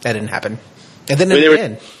that didn't happen. And then in the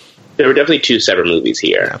end, there were definitely two separate movies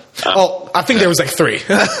here. Yeah. I think there was like three.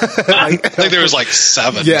 I think there was like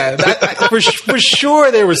 7. Yeah, for sure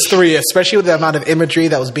there was 3, especially with the amount of imagery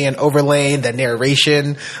that was being overlaid, the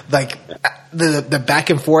narration, like the back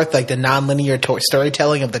and forth, like the nonlinear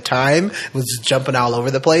storytelling of the time was just jumping all over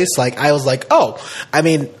the place. Like I was like,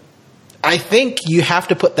 I think you have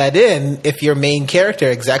to put that in if your main character,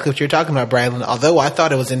 exactly what you're talking about, Brylan. Although I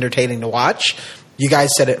thought it was entertaining to watch, you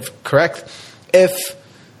guys said it correct. If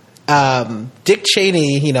Dick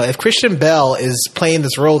Cheney, if Christian Bale is playing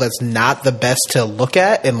this role that's not the best to look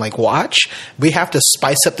at and like watch, we have to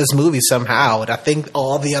spice up this movie somehow. And I think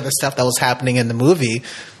all the other stuff that was happening in the movie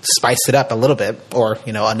spiced it up a little bit or,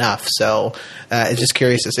 enough. So it's just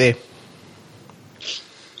curious to see.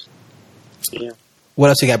 Yeah. What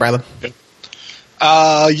else you got, Brylan?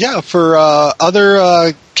 For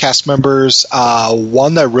other cast members,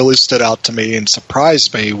 one that really stood out to me and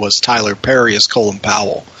surprised me was Tyler Perry as Colin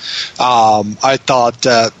Powell. I thought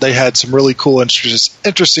they had some really cool,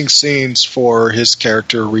 interesting scenes for his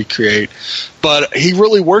character to recreate, but he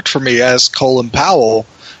really worked for me as Colin Powell,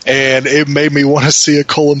 and it made me want to see a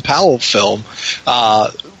Colin Powell film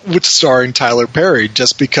with starring Tyler Perry,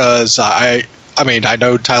 just because I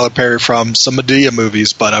know Tyler Perry from some Madea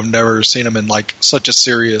movies, but I've never seen him in like such a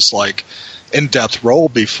serious, like in-depth role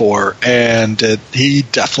before, and he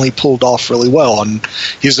definitely pulled off really well. And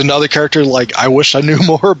he's another character like I wish I knew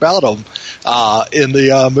more about him in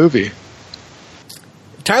the movie.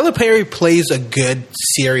 Tyler Perry plays a good,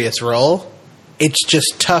 serious role. It's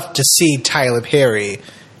just tough to see Tyler Perry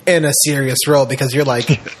in a serious role because you're like,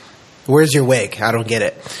 where's your wig? I don't get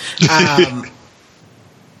it.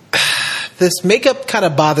 This makeup kind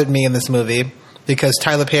of bothered me in this movie because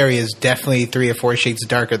Tyler Perry is definitely 3 or 4 shades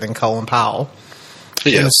darker than Colin Powell.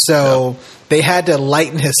 Yeah. And so they had to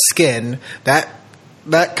lighten his skin. That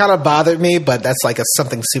kind of bothered me, but that's like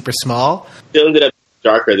something super small. Still ended up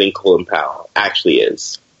darker than Colin Powell actually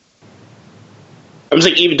is. I was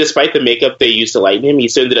like, even despite the makeup they used to lighten him, he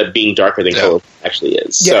still ended up being darker than Colin actually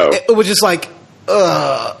is. Yeah, so it was just like,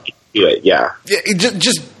 do it, yeah.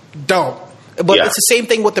 Just don't. But it's the same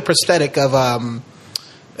thing with the prosthetic of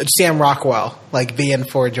Sam Rockwell, like being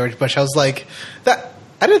for George Bush. I was like, that.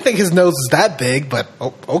 I didn't think his nose was that big, but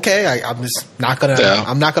okay, I'm just not gonna. Yeah.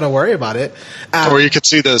 I'm not gonna worry about it. Or you could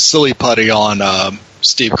see the silly putty on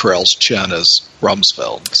Steve Carell's chin as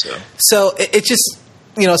Rumsfeld. So it just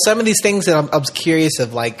some of these things that I was curious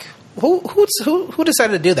of, like. Who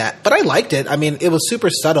decided to do that? But I liked it. I mean, it was super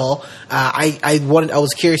subtle. I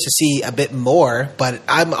was curious to see a bit more, but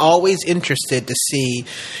I'm always interested to see.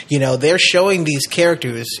 They're showing these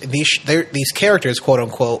characters, these characters, quote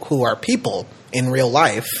unquote, who are people in real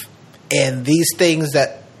life, and these things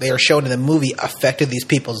that they are shown in the movie affected these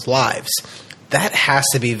people's lives. That has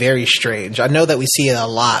to be very strange. I know that we see it a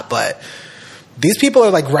lot, but. These people are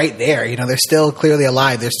like right there, they're still clearly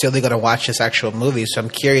alive. They're still going to watch this actual movie. So I'm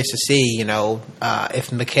curious to see, if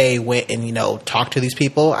McKay went and, talked to these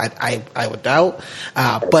people. I would doubt.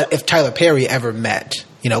 But if Tyler Perry ever met,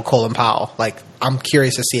 Colin Powell, like I'm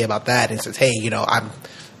curious to see about that and says, hey,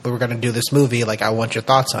 we're going to do this movie. Like, I want your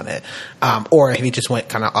thoughts on it. Or if he just went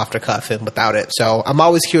kind of off the cuff and without it. So I'm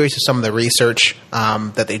always curious of some of the research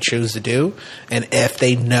that they choose to do and if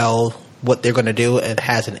they know what they're going to do and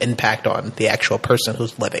has an impact on the actual person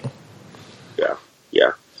who's living.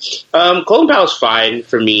 Yeah. Colin Powell's fine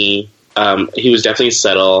for me. He was definitely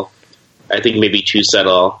subtle. I think maybe too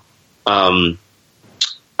subtle. I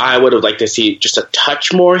would have liked to see just a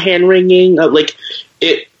touch more hand-wringing.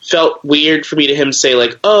 It felt weird for me to him say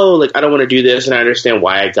like, oh, like I don't want to do this, and I understand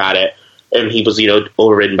why I got it. And he was,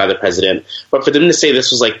 overridden by the president. But for them to say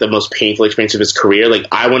this was like the most painful experience of his career, like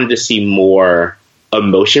I wanted to see more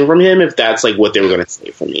emotion from him if that's like what they were going to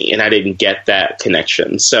say for me, and I didn't get that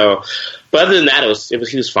connection. So, but other than that,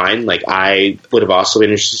 he was fine. Like I would have also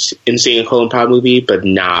been interested in seeing a Colin Powell movie, but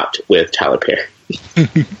not with Tyler Perry.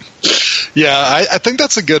 Yeah, I think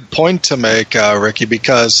that's a good point to make, Ricky,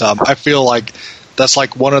 because I feel like that's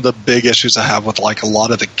like one of the big issues I have with like a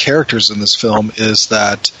lot of the characters in this film is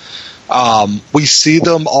that we see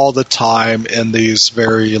them all the time in these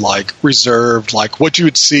very like reserved, like what you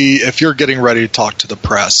would see if you're getting ready to talk to the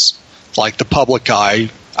press, like the public eye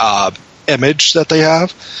image that they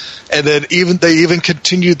have. And then they even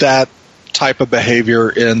continue that type of behavior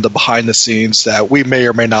in the behind the scenes that we may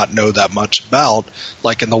or may not know that much about,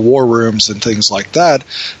 like in the war rooms and things like that.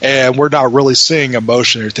 And we're not really seeing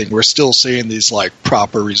emotion or anything. We're still seeing these like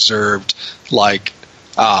proper reserved, like,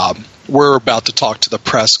 we're about to talk to the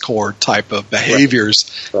press corps type of behaviors,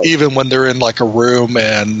 right. Even when they're in like a room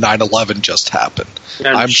and 9/11 just happened.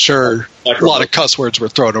 I'm sure a lot of cuss words were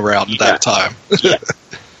thrown around at that time. Yeah,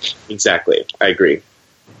 exactly. I agree.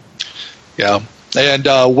 Yeah.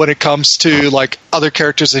 And when it comes to like other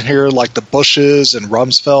characters in here, like the Bushes and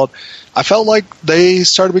Rumsfeld, I felt like they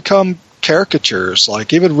started to become caricatures.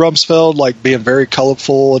 Like even Rumsfeld, like being very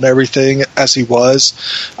colorful and everything as he was.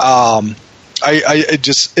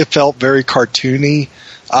 It felt very cartoony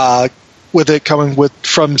with it coming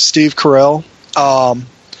from Steve Carell,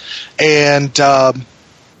 and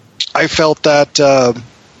I felt that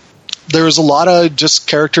there was a lot of just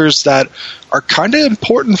characters that are kind of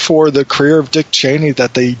important for the career of Dick Cheney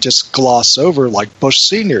that they just gloss over, like Bush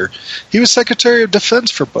Sr. He was Secretary of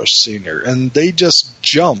Defense for Bush Sr., and they just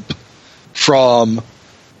jump from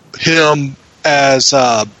him as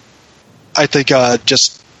I think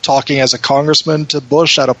just talking as a congressman to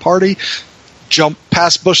Bush at a party, jump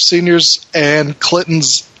past Bush Sr.'s and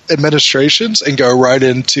Clinton's administrations and go right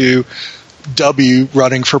into W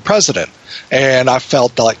running for president. And I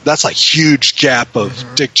felt like that's a huge gap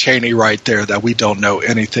of Dick Cheney right there that we don't know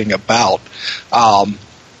anything about.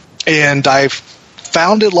 And I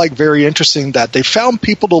found it like very interesting that they found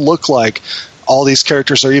people to look like all these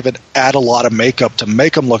characters, or even add a lot of makeup to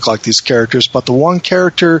make them look like these characters. But the one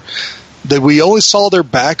character that we only saw their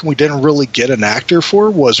back and we didn't really get an actor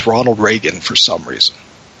for was Ronald Reagan for some reason.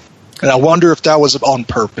 And I wonder if that was on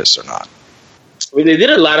purpose or not. I mean, they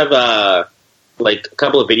did a lot of, like, a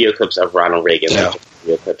couple of video clips of Ronald Reagan. Yeah.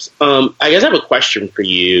 Video clips. I guess I have a question for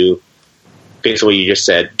you, based on what you just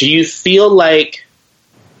said. Do you feel like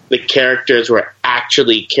the characters were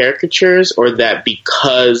actually caricatures, or that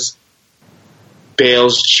because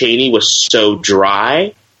Bales Cheney was so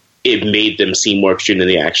dry, it made them seem more extreme than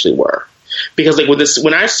they actually were? Because like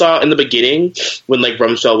when I saw in the beginning, when like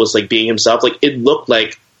Rumsfeld was like being himself, like it looked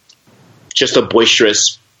like just a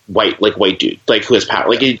boisterous white dude, like who has power.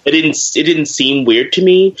 Like it didn't seem weird to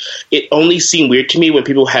me. It only seemed weird to me when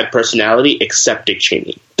people had personality except Dick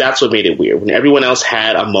Cheney. That's what made it weird. When everyone else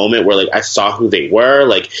had a moment where like I saw who they were,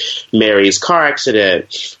 like Mary's car accident,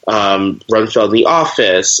 Rumsfeld in the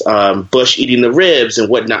office, Bush eating the ribs and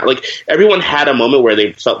whatnot. Like everyone had a moment where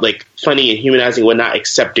they felt like funny and humanizing and whatnot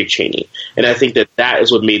except Dick Cheney. And I think that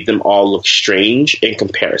is what made them all look strange in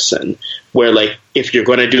comparison. Where like if you're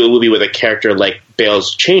going to do a movie with a character like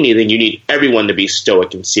Bales Cheney, then you need everyone to be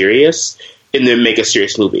stoic and serious and then make a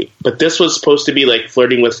serious movie. But this was supposed to be like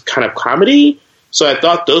flirting with kind of comedy. So I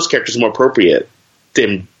thought those characters were more appropriate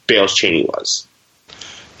than Bales Cheney was.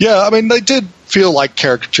 Yeah, I mean, they did feel like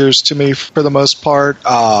caricatures to me for the most part.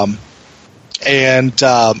 And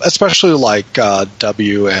especially like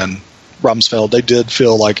W and Rumsfeld, they did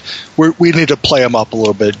feel like we need to play them up a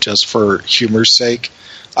little bit just for humor's sake.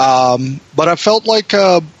 But I felt like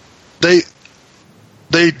they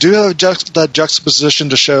do have that juxtaposition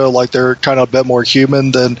to show like they're kind of a bit more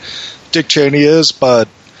human than Dick Cheney is, but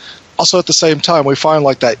also at the same time, we find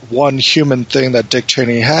like that one human thing that Dick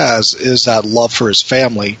Cheney has is that love for his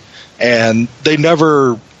family, and they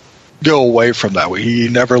never go away from that. He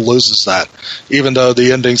never loses that, even though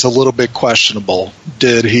the ending's a little bit questionable.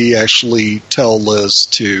 Did he actually tell Liz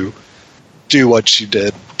to do what she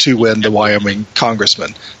did to win the Wyoming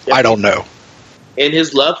congressman? Yeah. I don't know. And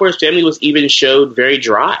his love for his family was even showed very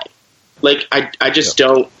dry. Like I just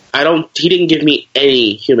don't. He didn't give me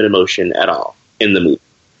any human emotion at all in the movie.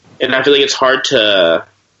 And I feel like it's hard to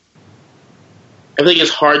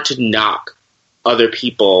knock other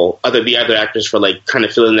people, the other actors for like kind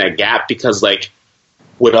of filling that gap, because like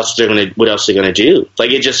what else are they gonna do?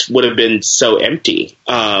 Like it just would have been so empty.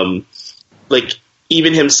 Like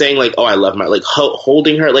even him saying like, "Oh, I love my," like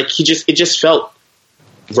holding her, like it just felt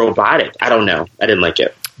robotic. I don't know. I didn't like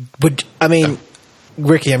it. But I mean,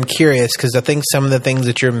 Ricky, I'm curious because I think some of the things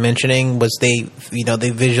that you're mentioning was they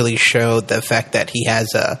visually showed the fact that he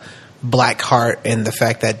has a black heart and the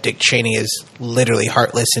fact that Dick Cheney is literally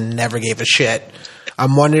heartless and never gave a shit.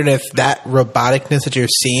 I'm wondering if that roboticness that you're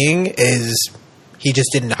seeing is he just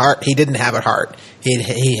didn't have a heart.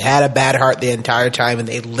 He had a bad heart the entire time, and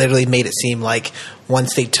they literally made it seem like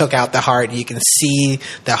once they took out the heart, you can see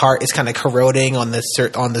the heart is kind of corroding on the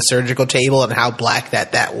surgical table, and how black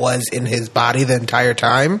that was in his body the entire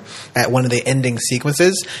time at one of the ending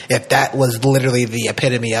sequences. If that was literally the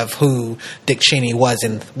epitome of who Dick Cheney was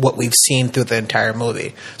and what we've seen through the entire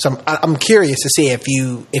movie. So I'm curious to see if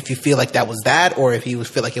you feel like that was that, or if you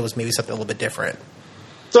feel like it was maybe something a little bit different.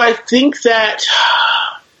 So I think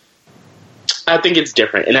it's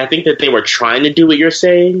different, and I think that they were trying to do what you're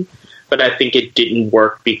saying, but I think it didn't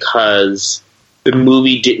work because the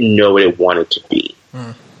movie didn't know what it wanted to be.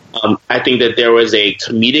 I think that there was a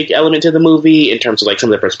comedic element to the movie in terms of like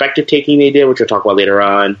some of the perspective taking they did, which we'll talk about later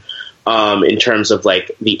on. In terms of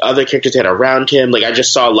like the other characters that had around him, like I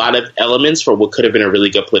just saw a lot of elements for what could have been a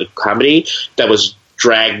really good political comedy that was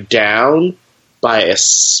dragged down by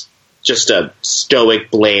just a stoic,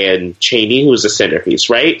 bland Cheney who was a centerpiece,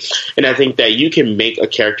 right? And I think that you can make a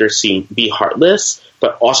character be heartless,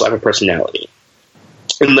 but also have a personality.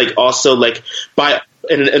 And like also like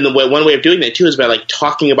one way of doing that too is by like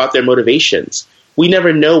talking about their motivations. We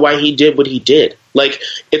never know why he did what he did. Like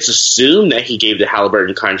it's assumed that he gave the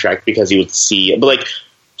Halliburton contract because he would see it, but like,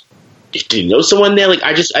 did you know someone there? Like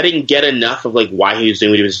I didn't get enough of like why he was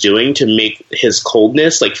doing what he was doing to make his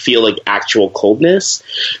coldness like feel like actual coldness.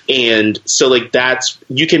 And so like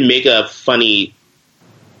you can make a funny,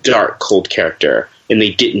 dark, cold character, and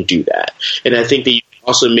they didn't do that. And I think that you can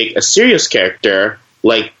also make a serious character,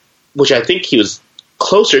 like, which I think he was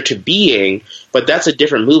closer to being, but that's a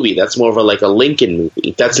different movie. That's more of a Lincoln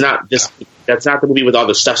movie. That's not the movie with all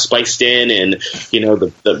the stuff spiced in and,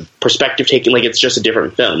 the perspective taken. Like, it's just a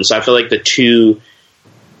different film. So I feel like the two,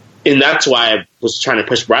 and that's why I was trying to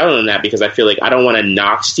push Rylan on that, because I feel like I don't want to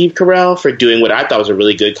knock Steve Carell for doing what I thought was a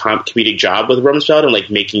really good comedic job with Rumsfeld and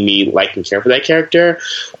like making me like and care for that character,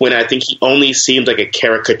 when I think he only seemed like a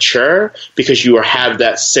caricature because you have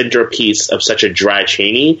that centerpiece of such a dry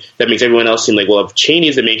Cheney that makes everyone else seem like, well, if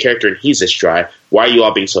Cheney's the main character and he's this dry, why are you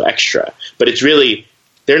all being so extra? But it's really,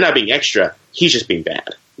 they're not being extra. He's just being bad.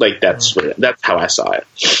 Like that's how I saw it.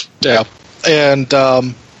 Yeah. And,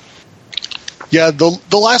 the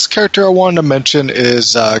last character I wanted to mention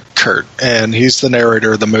is Kurt, and he's the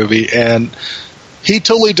narrator of the movie, and he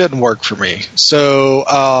totally didn't work for me.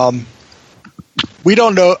 So we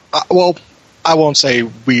don't know. Well, I won't say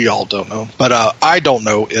we all don't know, but I don't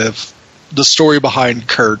know if the story behind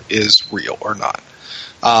Kurt is real or not.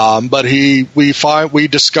 But we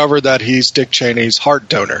discover that he's Dick Cheney's heart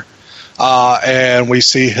donor. And we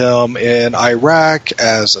see him in Iraq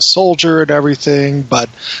as a soldier and everything, but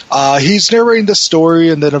he's narrating the story,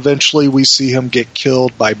 and then eventually we see him get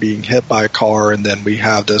killed by being hit by a car, and then we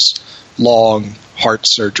have this long heart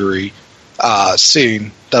surgery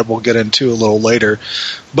scene that we'll get into a little later.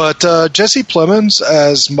 But Jesse Plemons,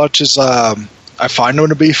 as much as I find him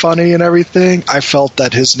to be funny and everything, I felt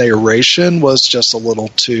that his narration was just a little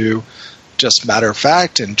too just matter of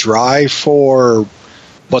fact and dry for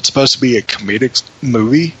what's supposed to be a comedic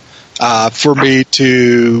movie, for me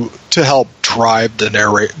to help drive the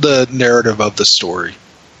narrative of the story.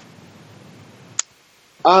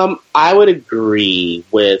 I would agree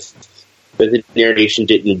with that the narration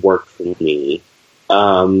didn't work for me.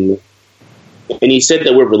 And he said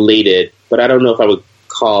that we're related, but I don't know if I would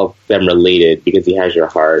call them related because he has your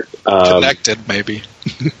heart. Connected, maybe.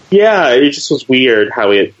 Yeah, it just was weird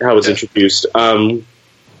how it was introduced.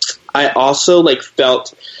 I also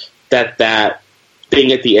felt that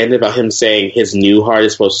thing at the end about him saying his new heart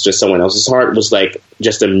is supposed to just someone else's heart was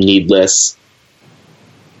just a needless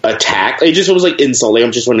attack. It just was insulting. I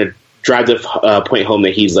just wanted to drive the point home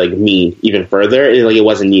that he's mean even further, and it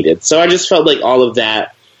wasn't needed. So I just felt like all of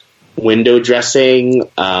that window dressing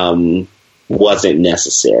wasn't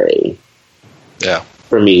necessary. Yeah.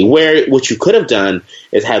 For me, what you could have done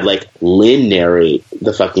is had Lynn narrate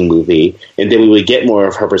the fucking movie, and then we would get more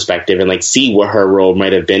of her perspective and see what her role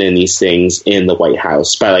might have been in these things in the White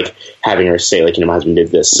House by having her say my husband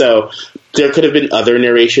did this. So there could have been other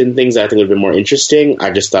narration things that I think would have been more interesting.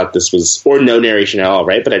 I just thought this was, or no narration at all,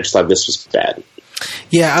 right? But I just thought this was bad.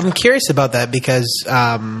 Yeah, I'm curious about that because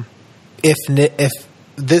if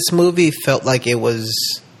this movie felt like it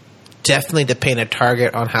was definitely to paint a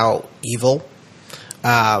target on how evil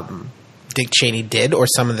Dick Cheney did, or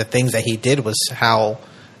some of the things that he did, was how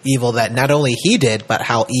evil that not only he did, but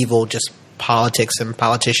how evil just politics and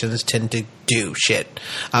politicians tend to do shit,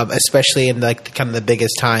 especially in like kind of the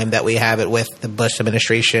biggest time that we have it with the Bush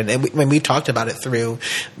administration. And when we talked about it through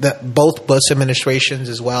both Bush administrations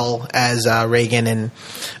as well as Reagan, and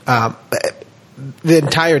the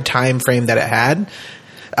entire time frame that it had.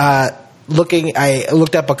 I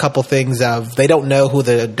looked up a couple things of, they don't know who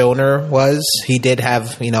the donor was. He did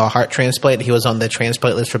have, a heart transplant. He was on the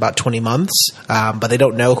transplant list for about 20 months, but they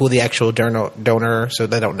don't know who the actual donor, so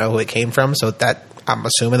they don't know who it came from. So that, I'm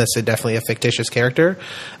assuming that's definitely a fictitious character.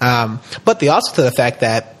 But also to the fact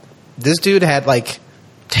that this dude had like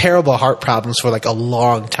terrible heart problems for like a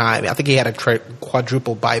long time. I think he had a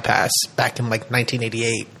quadruple bypass back in like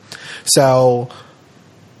 1988. So,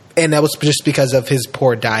 and that was just because of his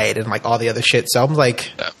poor diet and like all the other shit. So I'm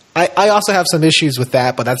like, I also have some issues with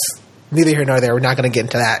that, but that's neither here nor there. We're not going to get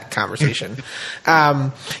into that conversation.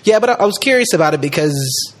 But I was curious about it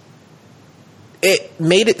because it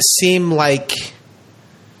made it seem like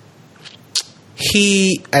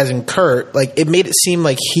he, as in Kurt, like it made it seem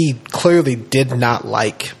like he clearly did not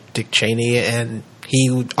like Dick Cheney, and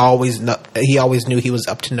he always knew he was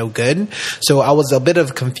up to no good. So I was a bit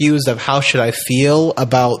of confused of how should I feel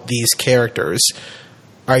about these characters.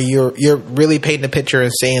 Are you're really painting a picture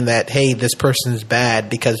and saying that, hey, this person's bad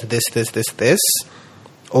because of this,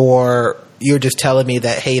 or you're just telling me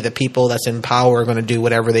that, hey, the people that's in power are going to do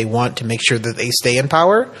whatever they want to make sure that they stay in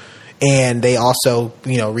power, and they also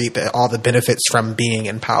reap all the benefits from being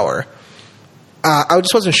in power. I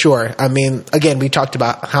just wasn't sure. I mean, again, we talked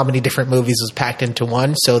about how many different movies was packed into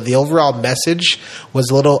one, so the overall message was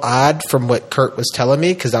a little odd from what Kurt was telling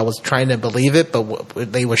me, because I was trying to believe it, but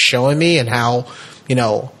what they were showing me and how,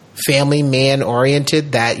 family man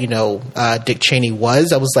oriented that, Dick Cheney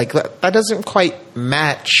was, I was like, that doesn't quite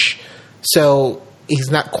match. So he's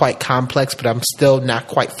not quite complex, but I'm still not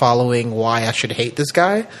quite following why I should hate this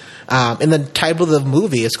guy. And the title of the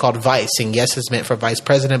movie is called Vice, and yes, it's meant for vice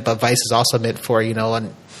president, but Vice is also meant for,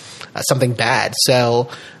 something bad. So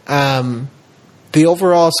the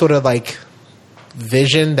overall sort of like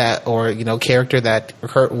vision that, or, character that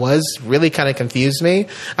Kurt was really kind of confused me.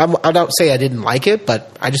 I don't say I didn't like it,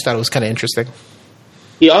 but I just thought it was kind of interesting.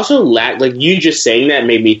 He also lacked, like you just saying that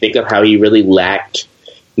made me think of how he really lacked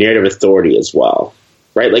narrative authority as well,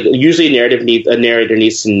 right? Like usually a narrator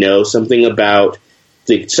needs to know something about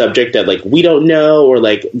the subject that like we don't know, or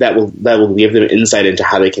like that will give them insight into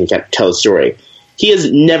how they can tell a story. He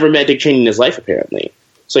has never met Dick Cheney in his life, apparently.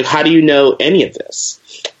 So like, how do you know any of this?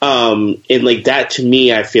 And like that to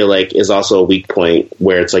me, I feel like is also a weak point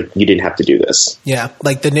where it's like you didn't have to do this. Yeah,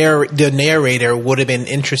 like the narrator would have been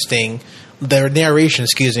interesting. The narration,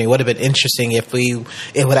 would have been interesting if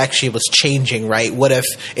it would actually was changing, right? What if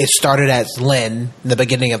it started as Lynn in the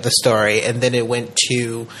beginning of the story, and then it went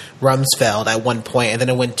to Rumsfeld at one point, and then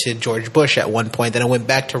it went to George Bush at one point, then it went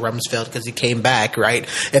back to Rumsfeld because he came back, right?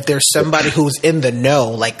 If there's somebody who's in the know,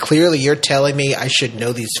 like clearly you're telling me I should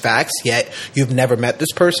know these facts, yet you've never met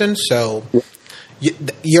this person, so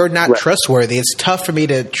you're not trustworthy. It's tough for me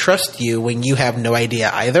to trust you when you have no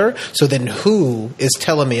idea either. So then who is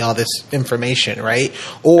telling me all this information, right?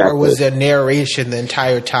 Or was the narration the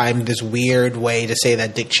entire time this weird way to say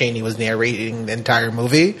that Dick Cheney was narrating the entire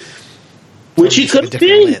movie? Which he could have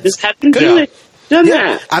been. Just happened to done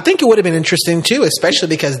that. I think it would have been interesting too, especially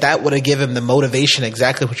because that would have given him the motivation,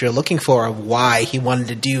 exactly what you're looking for, of why he wanted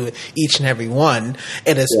to do each and every one.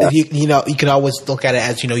 And as you can always look at it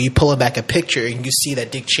as, you pull back a picture and you see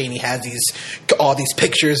that Dick Cheney has all these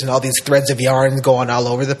pictures and all these threads of yarn going all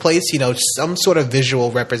over the place, some sort of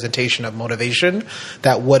visual representation of motivation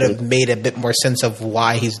that would have made a bit more sense of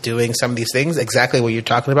why he's doing some of these things. Exactly what you're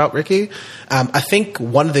talking about, Ricky. I think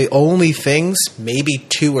one of the only things, maybe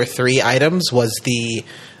 2 or 3 items, was the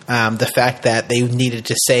fact that they needed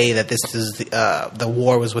to say that this is the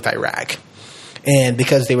war was with Iraq, and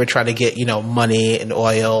because they were trying to get money and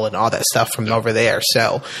oil and all that stuff from over there.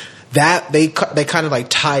 So that they kind of like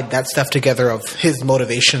tied that stuff together of his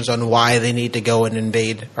motivations on why they need to go and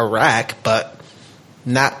invade Iraq, but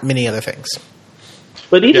not many other things.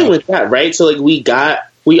 But even with that, right? So like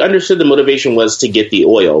we understood the motivation was to get the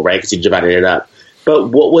oil, right? Because he divided it up. But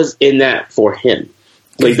what was in that for him?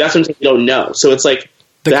 Like that's something you don't know. So it's like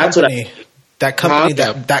that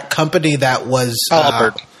company that was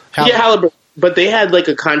Halliburton. Halliburton. But they had like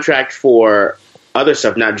a contract for other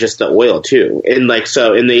stuff, not just the oil too. And like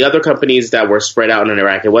so, in the other companies that were spread out in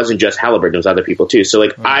Iraq, it wasn't just Halliburton; it was other people too. So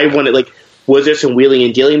like I wanted, like, was there some wheeling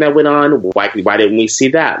and dealing that went on? Why didn't we see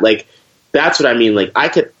that? Like that's what I mean. Like I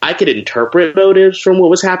could interpret motives from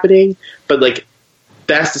what was happening, but like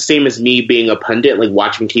that's the same as me being a pundit, like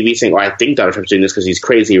watching TV saying, "Oh, I think Donald Trump's doing this because he's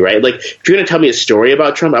crazy," right? Like, if you're going to tell me a story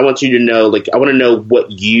about Trump, I want you to know, like, I want to know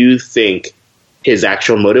what you think his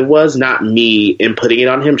actual motive was, not me inputting it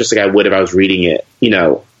on him, just like I would if I was reading it,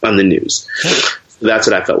 on the news. So that's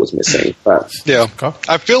what I felt was missing. But yeah,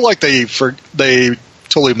 I feel like they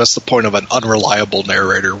totally missed the point of an unreliable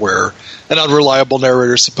narrator, where an unreliable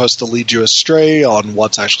narrator is supposed to lead you astray on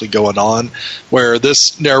what's actually going on, where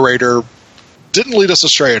this narrator didn't lead us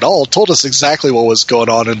astray at all, told us exactly what was going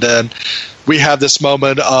on, and then we have this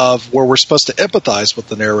moment of where we're supposed to empathize with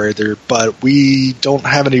the narrator, but we don't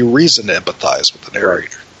have any reason to empathize with the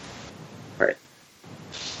narrator. Right.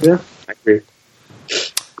 Yeah, I agree.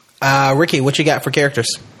 Ricky, what you got for characters?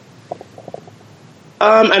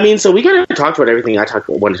 So we kind of talked about everything I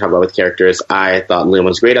wanted to talk about with characters. I thought Lynn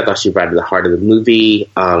was great. I thought she brought to the heart of the movie.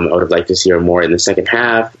 I would have liked to see her more in the second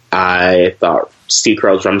half. I thought Steve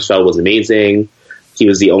Carell Rumsfeld was amazing. He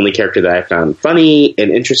was the only character that I found funny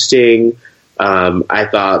and interesting. I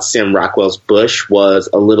thought Sam Rockwell's Bush was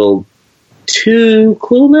a little too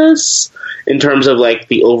clueless in terms of like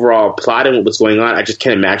the overall plot and what was going on. I just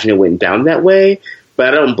can't imagine it went down that way.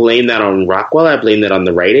 But I don't blame that on Rockwell. I blame that on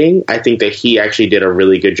the writing. I think that he actually did a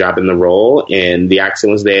really good job in the role, and the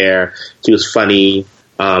accent was there. He was funny.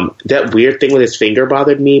 That weird thing with his finger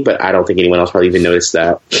bothered me, but I don't think anyone else probably even noticed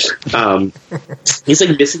that. He's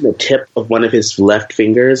like missing the tip of one of his left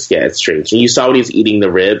fingers. Yeah, it's strange. And you saw when he was eating the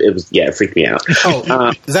rib. It freaked me out.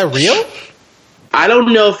 Oh, is that real? I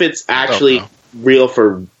don't know if it's actually real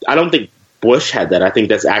for. I don't think Bush had that. I think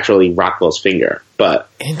that's actually Rockwell's finger. But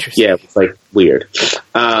interesting. Yeah, it's like weird.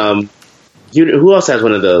 Who else has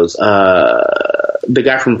one of those? The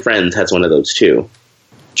guy from Friends has one of those too.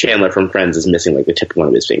 Chandler from Friends is missing like the tip of one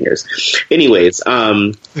of his fingers. Anyways,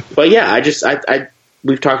 but yeah,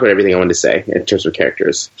 we've talked about everything I wanted to say in terms of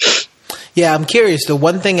characters. Yeah, I'm curious. The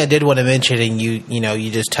one thing I did want to mention, and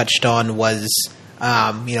you just touched on, was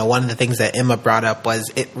one of the things that Emma brought up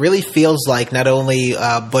was it really feels like not only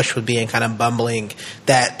Bush was being kind of bumbling,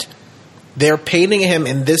 that they're painting him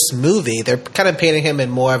in this movie. They're kind of painting him in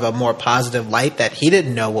more of a more positive light, that he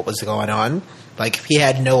didn't know what was going on. Like, he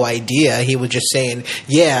had no idea. He was just saying,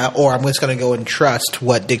 yeah, or I'm just going to go and trust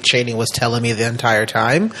what Dick Cheney was telling me the entire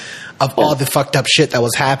time of all the fucked up shit that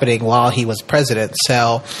was happening while he was president.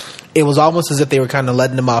 So it was almost as if they were kind of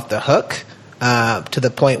letting him off the hook to the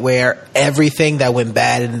point where everything that went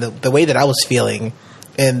bad, and the way that I was feeling,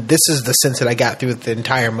 and this is the sense that I got through the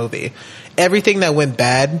entire movie, everything that went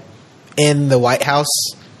bad in the White House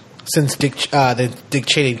since Dick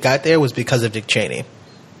Cheney got there was because of Dick Cheney.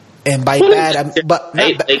 And by bad,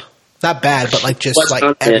 not bad, but like just like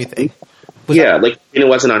everything. Like it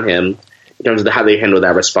wasn't on him in terms of how they handled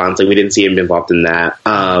that response. Like, we didn't see him involved in that.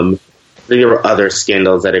 There were other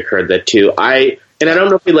scandals that occurred that too. I don't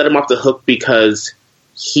know if we let him off the hook because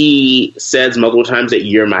he says multiple times that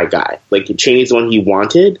you're my guy. Like, Cheney's the one he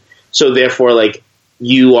wanted, so therefore, like,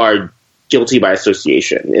 you are guilty by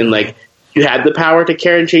association, and like, you had the power to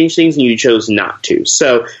care and change things, and you chose not to.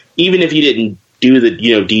 So even if you didn't do the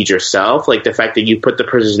deeds yourself, like the fact that you put the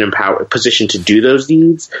person in position to do those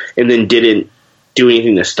deeds and then didn't do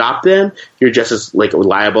anything to stop them, you're just as like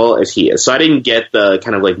liable as he is. So I didn't get the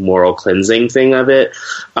kind of like moral cleansing thing of it.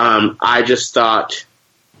 I just thought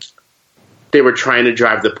they were trying to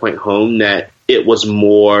drive the point home that it was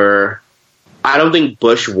more. I don't think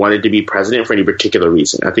Bush wanted to be president for any particular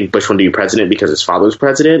reason. I think Bush wanted to be president because his father was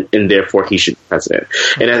president, and therefore he should be president.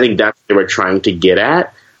 And I think that's what they were trying to get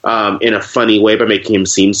at. In a funny way by making him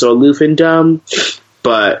seem so aloof and dumb.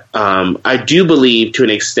 But I do believe to an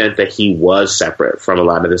extent that he was separate from a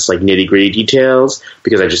lot of this like nitty-gritty details,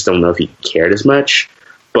 because I just don't know if he cared as much.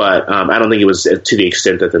 But I don't think it was to the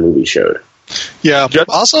extent that the movie showed. Yeah, I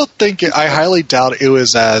also think I highly doubt it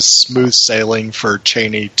was as smooth sailing for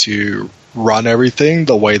Cheney to run everything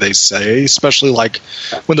the way they say, especially like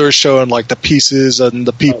when they were showing like the pieces and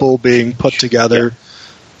the people being put together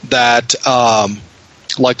that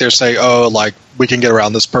like they're saying, oh, like, we can get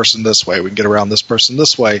around this person this way, we can get around this person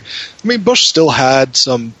this way. I mean, Bush still had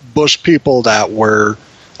some Bush people that were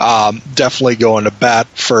definitely going to bat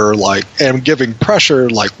for, like, and giving pressure,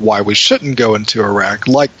 like, why we shouldn't go into Iraq,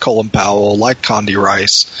 like Colin Powell, like Condi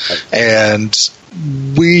Rice. And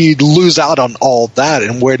we lose out on all that.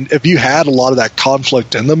 And if you had a lot of that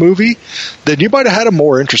conflict in the movie, then you might have had a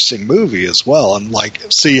more interesting movie as well. And like,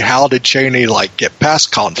 see, how did Cheney like get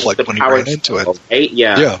past conflict when he ran into it? Right?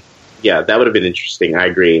 Yeah, that would have been interesting. I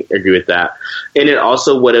agree with that. And it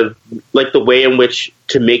also would have, like, the way in which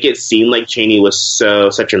to make it seem like Cheney was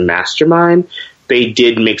such a mastermind, they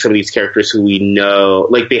did make some of these characters who we know,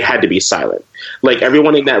 like, they had to be silent. Like,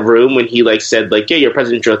 everyone in that room, when he, like, said, like, yeah, you're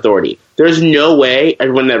presidential authority, there's no way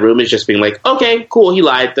everyone in that room is just being like, okay, cool, he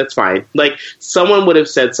lied, that's fine. Like, someone would have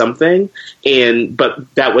said something,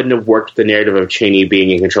 but that wouldn't have worked the narrative of Cheney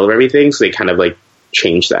being in control of everything, so they kind of, like,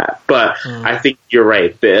 changed that. But I think you're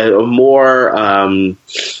right. A more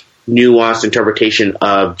nuanced interpretation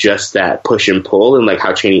of just that push and pull and, like,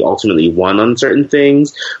 how Cheney ultimately won on certain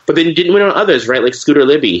things, but then he didn't win on others, right? Like Scooter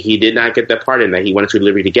Libby, he did not get that pardon that he wanted Scooter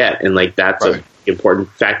Libby to get, and, like, that's an important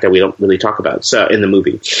fact that we don't really talk about in the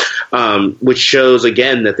movie, which shows,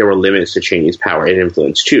 again, that there were limits to Cheney's power and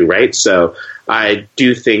influence too, right? So I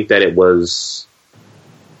do think that it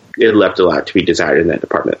left a lot to be desired in that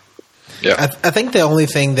department. Yeah, I think the only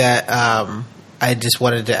thing that I just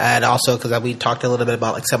wanted to add also, because we talked a little bit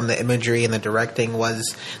about, like, some of the imagery and the directing,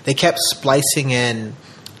 was they kept splicing in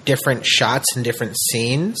different shots and different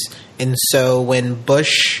scenes. And so when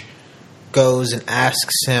Bush goes and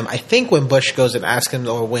asks him, I think when Bush goes and asks him,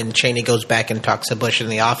 or when Cheney goes back and talks to Bush in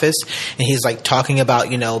the office, and he's, like, talking about,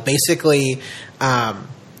 basically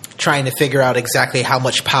trying to figure out exactly how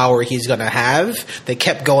much power he's going to have, they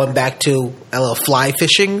kept going back to a little fly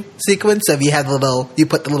fishing sequence of you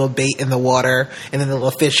put the little bait in the water, and then the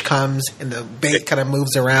little fish comes and the bait kind of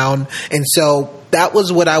moves around. And so that was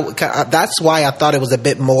that's why I thought it was a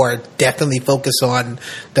bit more definitely focused on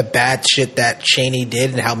the bad shit that Cheney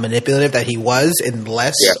did and how manipulative that he was, and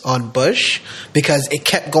less on Bush, because it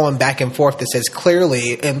kept going back and forth. It says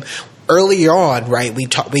clearly, and early on, right,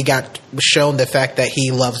 we got shown the fact that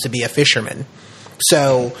he loves to be a fisherman.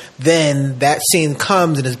 So then that scene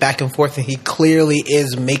comes and is back and forth, and he clearly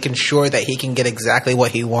is making sure that he can get exactly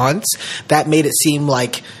what he wants. That made it seem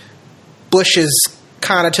like Bush is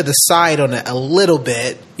kind of to the side on it a little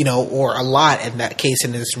bit, or a lot in that case,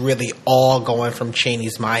 and it's really all going from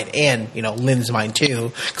Cheney's mind and, Lynn's mind too,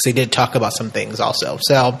 because they did talk about some things also.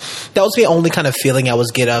 So that was the only kind of feeling I was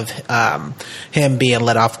getting of him being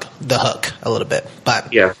let off the hook a little bit.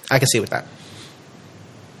 But yeah, I can see with that.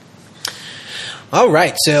 All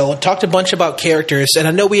right, so talked a bunch about characters, and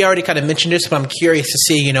I know we already kind of mentioned this, but I'm curious to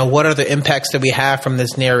see, what are the impacts that we have from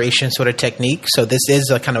this narration sort of technique. So this is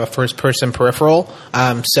a kind of a first-person peripheral,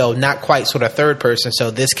 so not quite sort of third person.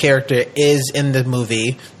 So this character is in the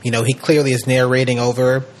movie. He clearly is narrating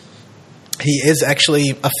over. He is actually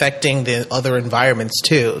affecting the other environments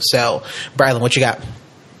too. So, Brylan, what you got?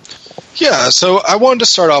 Yeah, so I wanted to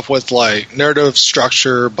start off with, like, narrative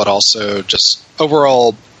structure, but also just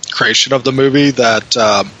overall creation of the movie. That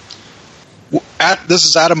this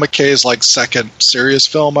is Adam McKay's, like, second serious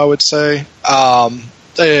film, I would say,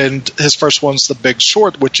 and his first one's The Big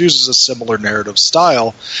Short, which uses a similar narrative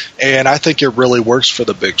style, and I think it really works for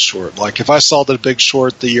The Big Short. Like, if I saw The Big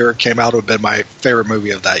Short the year it came out, it would have been my favorite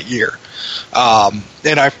movie of that year,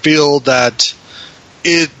 and I feel that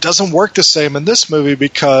it doesn't work the same in this movie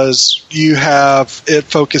because you have it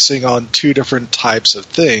focusing on two different types of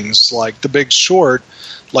things. Like The Big Short,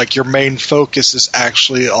 like, your main focus is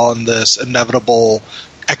actually on this inevitable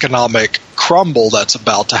economic crumble that's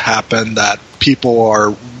about to happen, that people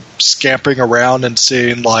are scampering around and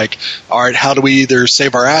saying, like, all right, how do we either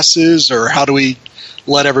save our asses or how do we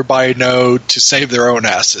let everybody know to save their own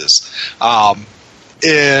asses?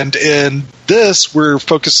 And in this, we're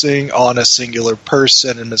focusing on a singular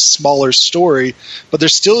person and a smaller story, but they're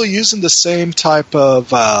still using the same type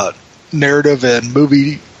of narrative and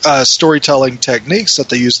movie storytelling techniques that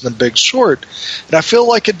they use in The Big Short. And I feel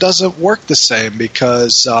like it doesn't work the same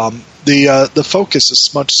because the focus is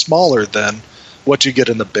much smaller than what you get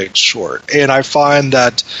in The Big Short. And I find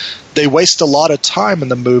that they waste a lot of time in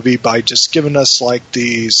the movie by just giving us, like,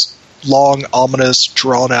 these long, ominous,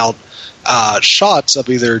 drawn-out shots of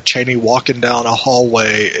either Cheney walking down a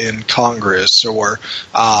hallway in Congress, or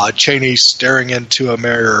Cheney staring into a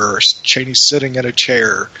mirror, or Cheney sitting in a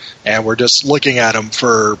chair, and we're just looking at him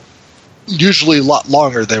for usually a lot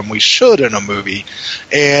longer than we should in a movie,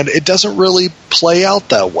 and it doesn't really play out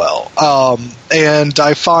that well. And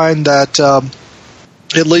I find that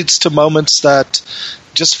it leads to moments that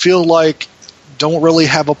just feel like don't really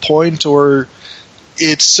have a point, or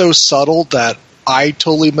it's so subtle that I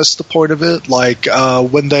totally missed the point of it. Like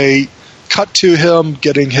when they cut to him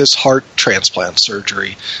getting his heart transplant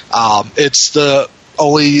surgery, it's the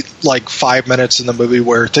only, like, 5 minutes in the movie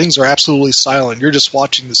where things are absolutely silent. You're just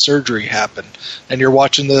watching the surgery happen, and you're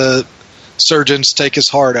watching the surgeons take his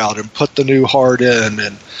heart out and put the new heart in,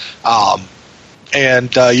 and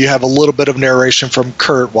you have a little bit of narration from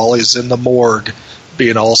Kurt while he's in the morgue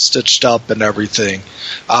being all stitched up and everything.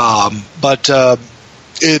 But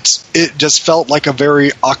it just felt like a very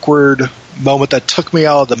awkward moment that took me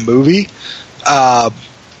out of the movie,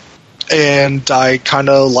 And I kind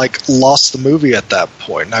of like lost the movie at that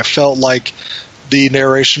point. And I felt like the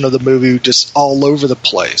narration of the movie just all over the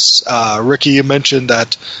place. Ricky, you mentioned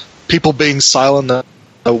that people being silent in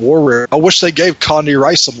the war room. I wish they gave Condoleezza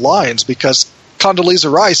Rice some lines, because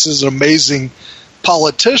Condoleezza Rice is an amazing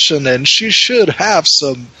politician, and she should have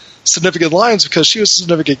some significant lines because she was a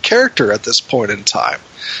significant character at this point in time.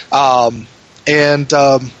 I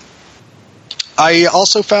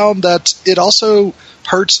also found that it also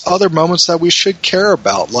hurts other moments that we should care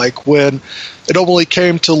about, like when it only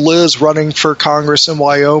came to Liz running for Congress in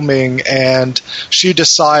Wyoming and she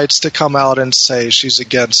decides to come out and say she's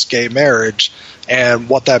against gay marriage and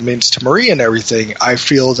what that means to Marie and everything. I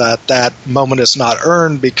feel that that moment is not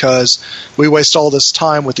earned because we waste all this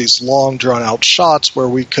time with these long drawn-out shots where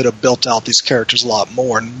we could have built out these characters a lot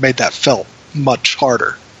more and made that felt much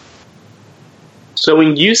harder. So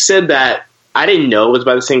when you said that, I didn't know it was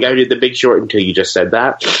by the same guy who did The Big Short until you just said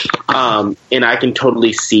that. And I can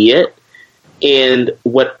totally see it. And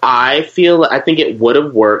what I feel, I think it would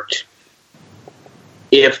have worked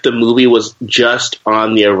if the movie was just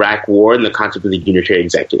on the Iraq War and the concept of the unitary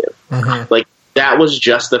executive. Mm-hmm. Like, that was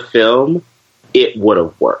just the film, it would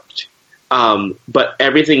have worked. But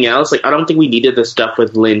everything else, like, I don't think we needed the stuff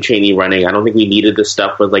with Lynn Cheney running. I don't think we needed the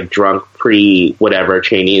stuff with, like, drunk pre-whatever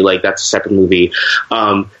Cheney. Like, that's a separate movie.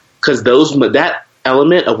 Because that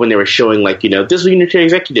element of when they were showing, like, you know, this is what unitary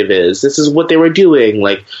executive is, this is what they were doing,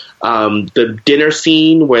 like, the dinner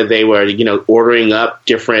scene where they were, you know, ordering up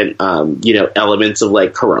different, you know, elements of,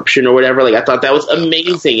 like, corruption or whatever, like, I thought that was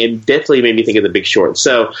amazing and definitely made me think of The Big Short.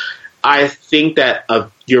 So I think that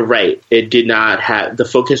you're right. It did not have, the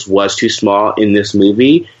focus was too small in this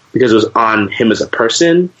movie because it was on him as a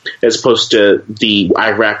person as opposed to the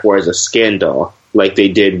Iraq War as a scandal like they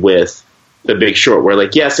did with The Big Short, where,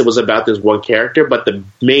 like, yes, it was about this one character, but the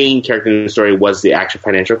main character in the story was the actual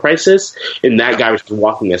financial crisis, and that guy was just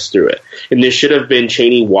walking us through it. And this should have been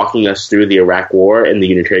Cheney walking us through the Iraq War and the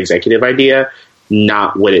unitary executive idea,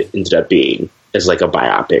 not what it ended up being as, like, a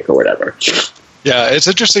biopic or whatever. Yeah, it's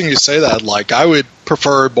interesting you say that. Like, I would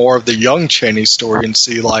prefer more of the young Cheney story and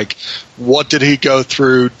see, like, what did he go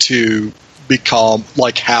through to become,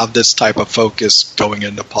 like, have this type of focus going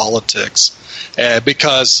into politics.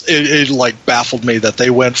 Because it like baffled me that they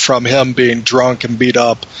went from him being drunk and beat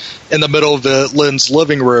up in the middle of Lynn's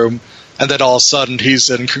living room, and then all of a sudden he's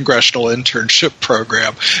in congressional internship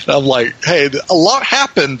program. And I'm like, hey, a lot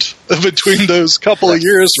happened between those couple of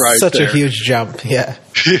years, right? Such there. A huge jump, yeah.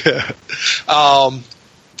 Yeah.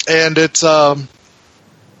 And it's and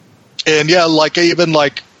yeah, like even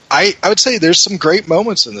like I would say there's some great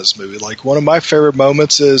moments in this movie. Like, one of my favorite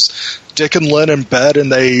moments is Dick and Lynn in bed,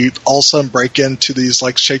 and they all of a sudden break into these,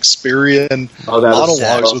 like, Shakespearean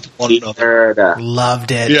monologues with one another.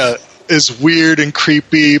 Loved it. Yeah, it's weird and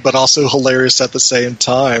creepy, but also hilarious at the same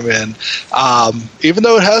time. And even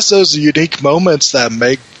though it has those unique moments that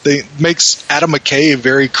makes Adam McKay a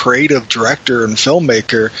very creative director and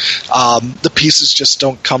filmmaker, the pieces just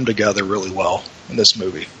don't come together really well in this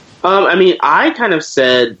movie. I mean, I kind of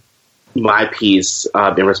said my piece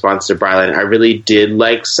in response to Brylan. I really did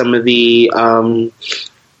like some of the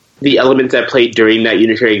elements that played during that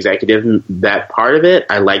unitary executive, that part of it.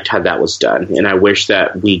 I liked how that was done, and I wish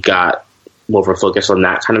that we got more of a focus on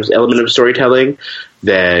that kind of element of storytelling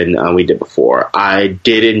than we did before. I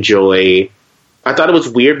did enjoy. I thought it was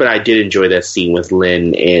weird, but I did enjoy that scene with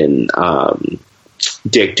Lynn and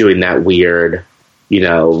Dick doing that weird, you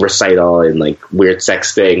know, recital and, like, weird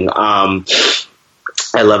sex thing.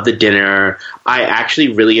 I love the dinner. I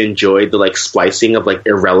actually really enjoyed the, like, splicing of, like,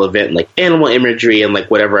 irrelevant, like, animal imagery and,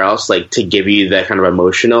 like, whatever else, like, to give you that kind of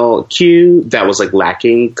emotional cue that was, like,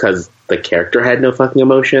 lacking because the character had no fucking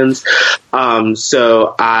emotions.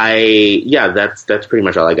 So that's pretty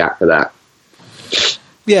much all I got for that.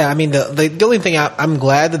 Yeah, I mean, the only thing I'm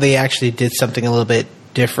glad that they actually did something a little bit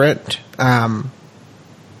different. I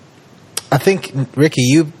think,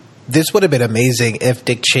 Ricky, this would have been amazing if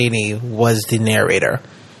Dick Cheney was the narrator,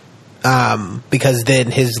 because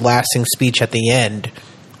then his lasting speech at the end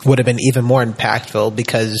would have been even more impactful,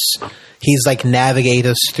 because he's, like, navigating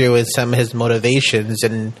us through in some of his motivations,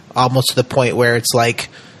 and almost to the point where it's like,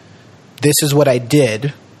 this is what I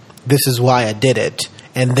did, this is why I did it,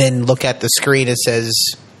 and then look at the screen and says,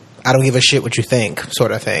 I don't give a shit what you think,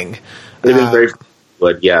 sort of thing. It was very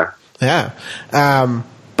good, yeah. Yeah.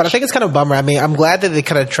 But I think it's kind of a bummer. I mean, I'm glad that they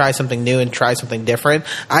kind of try something new and try something different.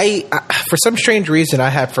 I for some strange reason, I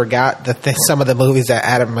had forgot that some of the movies that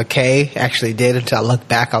Adam McKay actually did until I looked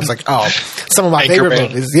back. I was like, oh, some of my favorite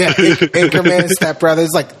movies. Yeah, Anchorman, Step Brothers,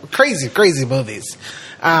 like crazy movies.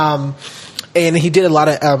 And he did a lot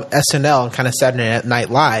of SNL and kind of Saturday Night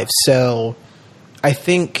Live. So I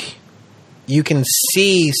think you can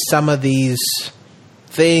see some of these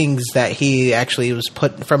things that he actually was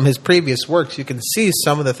put from his previous works. You can see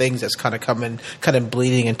some of the things that's kind of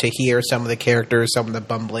bleeding into here. Some of the characters, some of the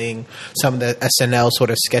bumbling, some of the SNL sort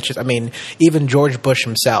of sketches. I mean, even George Bush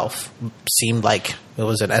himself seemed like it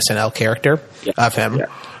was an SNL character of him.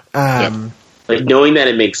 Yeah. Like, knowing that,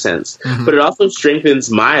 it makes sense. Mm-hmm. But it also strengthens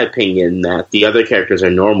my opinion that the other characters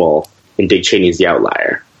are normal and Dick Cheney's the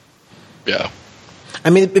outlier. Yeah.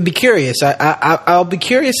 I mean, it'd be curious. I'll be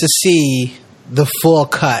curious to see the full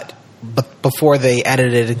cut before they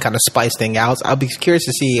edit it and kind of spice things out. I'll be curious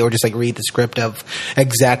to see, or just like read the script of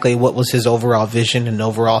exactly what was his overall vision and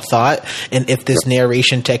overall thought, and if this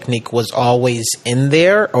narration technique was always in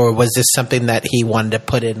there, or was this something that he wanted to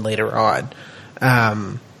put in later on.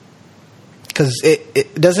 Because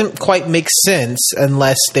it doesn't quite make sense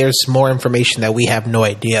unless there's more information that we have no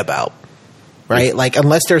idea about, right? Like,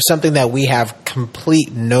 unless there's something that we have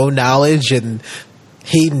complete no knowledge and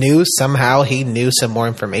he knew some more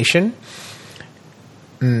information.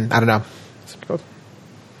 I don't know.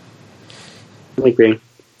 I agree.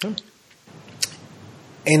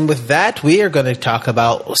 And with that, we are going to talk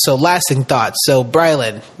about, lasting thoughts. So,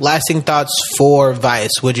 Brylan, lasting thoughts for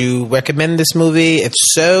Vice. Would you recommend this movie? If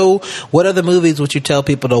so, what other movies would you tell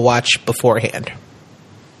people to watch beforehand?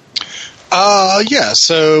 Yeah,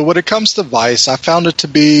 so when it comes to Vice, I found it to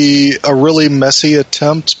be a really messy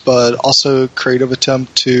attempt, but also a creative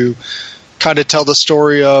attempt to kind of tell the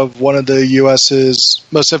story of one of the U.S.'s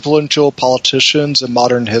most influential politicians in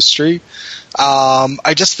modern history.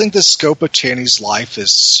 I just think the scope of Chaney's life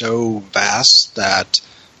is so vast that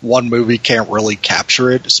one movie can't really capture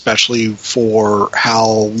it, especially for how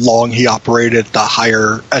long he operated at the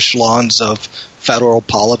higher echelons of federal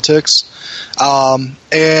politics.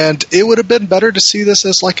 And it would have been better to see this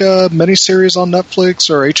as like a miniseries on Netflix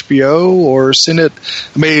or HBO, or seen it.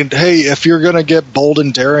 I mean, hey, if you're going to get bold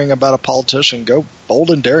and daring about a politician, go bold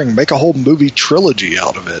and daring, make a whole movie trilogy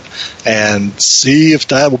out of it and see if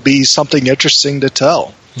that will be something interesting to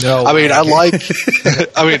tell. No, I mean, I mean,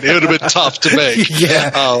 it would have been tough to make.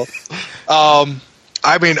 Yeah.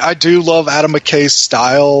 I mean, I do love Adam McKay's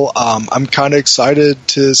style. I'm kind of excited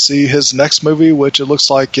to see his next movie, which it looks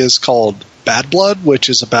like is called Bad Blood, which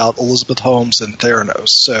is about Elizabeth Holmes and Theranos.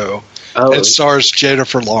 So it stars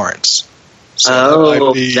Jennifer Lawrence.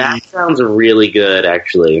 So that sounds really good,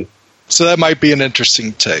 actually. So that might be an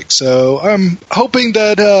interesting take. So I'm hoping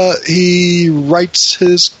that he writes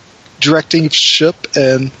his directing ship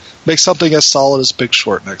and makes something as solid as Big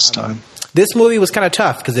Short next time. This movie was kind of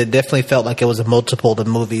tough because it definitely felt like it was a multiple of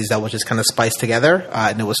movies that was just kind of spiced together,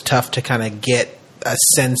 and it was tough to kind of get a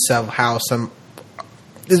sense of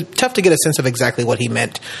it's tough to get a sense of exactly what he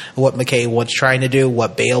meant, what McKay was trying to do,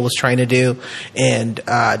 what Bale was trying to do, and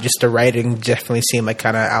just the writing definitely seemed like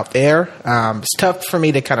kind of out there. It's tough for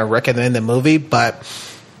me to kind of recommend the movie, but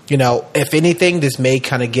you know, if anything, this may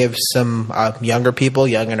kind of give some younger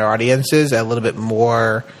audiences a little bit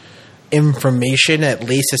more information. At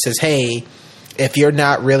least it says, hey, if you're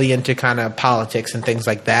not really into kind of politics and things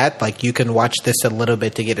like that, like, you can watch this a little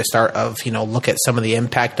bit to get a start of, you know, look at some of the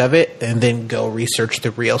impact of it and then go research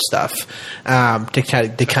the real stuff to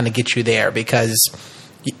kind of get you there. Because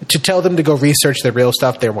to tell them to go research the real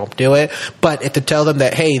stuff, they won't do it. But if to tell them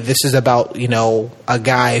that, hey, this is about, you know, a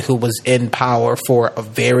guy who was in power for a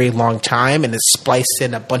very long time and is spliced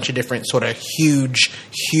in a bunch of different sort of huge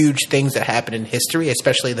things that happened in history,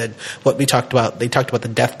 especially what we talked about. They talked about the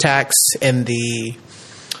death tax and the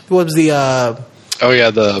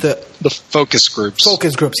focus groups.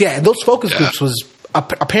 Focus groups, yeah. And those focus groups was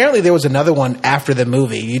apparently there was another one after the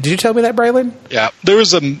movie. Did you tell me that, Brylan? Yeah, there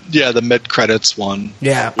was the mid-credits one.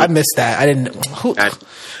 Yeah, I missed that. I didn't.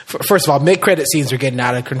 First of all, mid-credit scenes are getting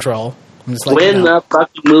out of control. I'm just when the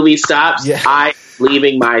fucking movie stops, I'm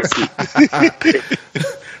leaving my seat.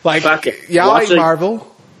 Like, fuck it. Y'all ain't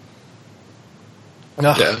Marvel.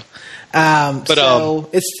 No. Yeah. So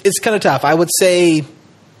it's kind of tough. I would say,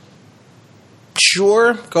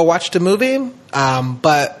 sure, go watch the movie,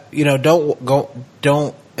 but you know,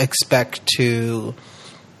 don't expect to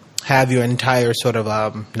have your entire sort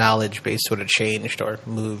of knowledge base sort of changed or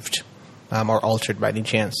moved or altered by any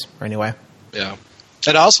chance or anyway. Yeah.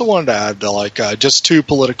 And I also wanted to add that, just two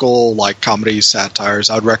political, comedy satires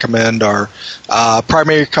I'd recommend are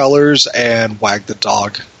Primary Colors and Wag the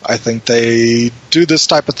Dog. I think they do this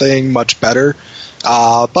type of thing much better.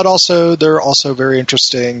 But also, they're also very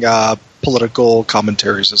interesting political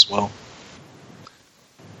commentaries as well.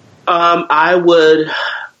 I would...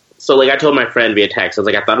 So, I told my friend via text, I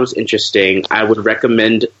thought it was interesting. I would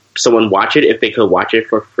recommend someone watch it if they could watch it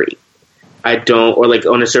for free. I don't, or like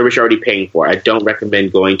on a service you're already paying for. I don't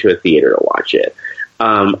recommend going to a theater to watch it.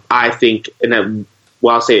 I think,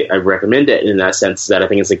 I'll say I recommend it in that sense, that I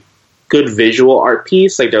think it's a good visual art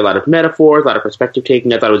piece. Like, there are a lot of metaphors, a lot of perspective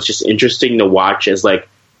taking. I thought it was just interesting to watch as like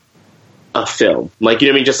a film. Like, you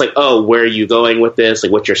know what I mean? Just like, oh, where are you going with this?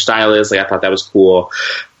 Like, what your style is? Like, I thought that was cool.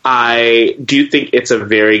 I do think it's a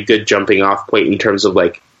very good jumping off point in terms of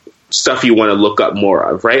like stuff you want to look up more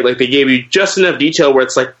of, right? Like, they gave you just enough detail where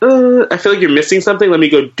it's like, I feel like you're missing something. Let me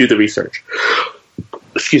go do the research.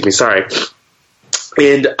 Excuse me, sorry.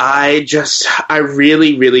 And I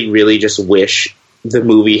really, really, really just wish the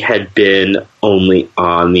movie had been only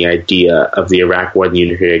on the idea of the Iraq War and the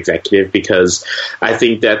Unitary Executive, because I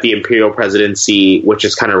think that the imperial presidency, which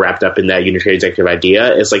is kind of wrapped up in that Unitary Executive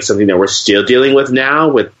idea, is like something that we're still dealing with now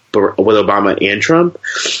with Obama and Trump.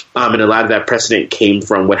 And a lot of that precedent came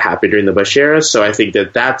from what happened during the Bush era. So I think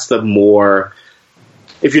that that's the more...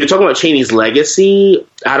 If you're talking about Cheney's legacy,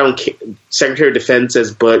 I don't care. Secretary of Defense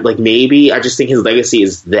says, but like maybe I just think his legacy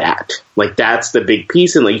is that. Like, that's the big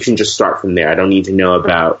piece, and like you can just start from there. I don't need to know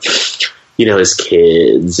about, you know, his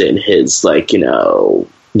kids and his, like, you know,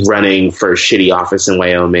 running for a shitty office in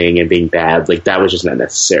Wyoming and being bad. Like, that was just not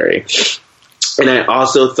necessary. And I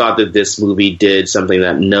also thought that this movie did something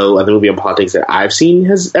that no other movie on politics that I've seen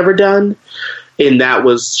has ever done, and that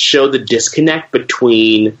was show the disconnect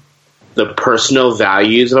between the personal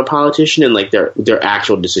values of a politician and like their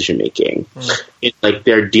actual decision making. Like,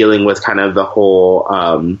 they're dealing with kind of the whole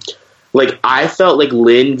like, I felt like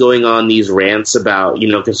Lynn going on these rants about, you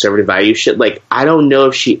know, conservative value shit, like, I don't know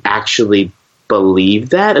if she actually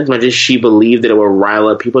believed that as much as she believed that it would rile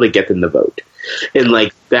up people to get them to vote. And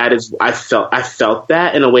like, that is, I felt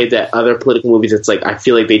that in a way that other political movies, it's like, I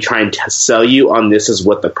feel like they try and sell you on this is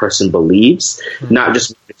what the person believes, not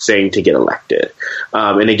just saying to get elected.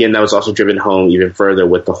 And again, that was also driven home even further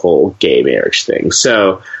with the whole gay marriage thing.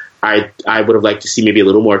 So I would have liked to see maybe a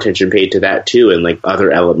little more attention paid to that too, and like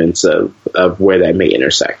other elements of where that may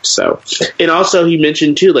intersect. So, and also he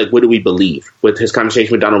mentioned too, like, what do we believe? With his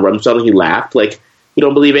conversation with Donald Rumsfeld, he laughed, like, we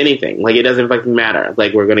don't believe anything. Like, it doesn't fucking matter.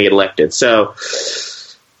 Like, we're going to get elected. So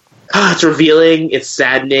it's revealing. It's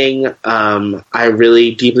saddening. I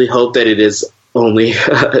really deeply hope that it is only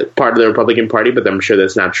part of the Republican Party, but I'm sure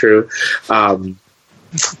that's not true. So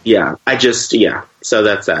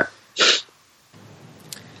that's that.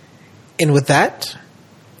 And with that,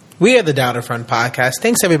 we are the Down in Front Podcast.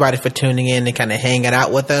 Thanks, everybody, for tuning in and kind of hanging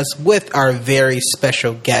out with us with our very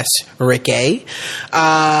special guest, Rick A.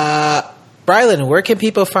 Brylan, where can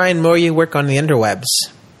people find more of your work on the interwebs?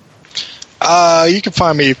 You can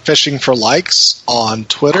find me fishing for likes on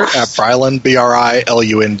Twitter at Bryland,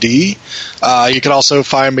 Brilund. You can also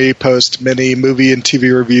find me post many movie and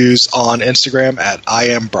TV reviews on Instagram at I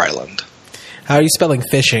am Bryland. How are you spelling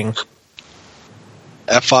fishing?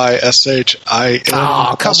 Fishin.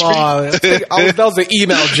 Oh, come on. That was an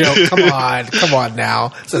email joke. Come on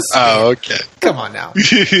now. Oh, okay. Come on now.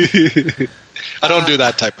 I don't do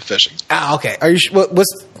that type of fishing. Okay. Are you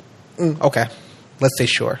okay. Let's say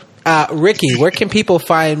sure. Ricky, where can people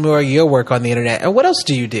find more of your work on the internet, and what else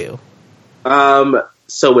do you do?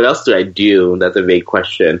 So what else do I do? That's a vague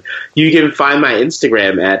question. You can find my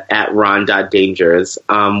Instagram at ron.dangers.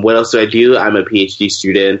 What else do I do? I'm a PhD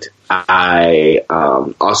student. I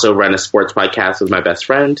also run a sports podcast with my best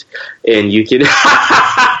friend, and you can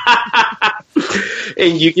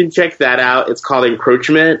and you can check that out. It's called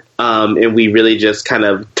Encroachment, and we really just kind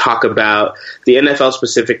of talk about the NFL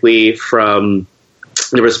specifically from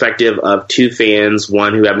the perspective of two fans,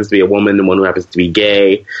 one who happens to be a woman and one who happens to be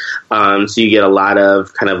gay. So you get a lot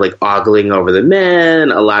of kind of like ogling over the men,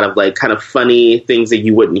 a lot of like kind of funny things that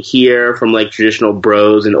you wouldn't hear from like traditional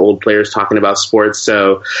bros and old players talking about sports.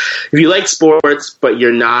 So if you like sports, but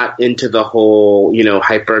you're not into the whole, you know,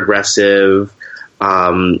 hyper aggressive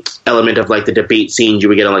element of like the debate scenes you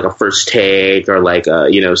would get on like a First Take or like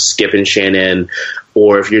Skip and Shannon,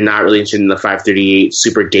 or if you're not really interested in the 538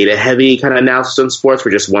 super data heavy kind of analysis on sports,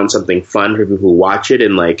 but just want something fun for people who watch it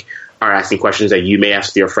and like are asking questions that you may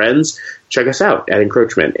ask with your friends, check us out at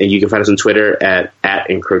Encroachment, and you can find us on Twitter at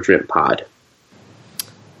EncroachmentPod.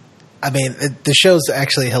 I mean, the show's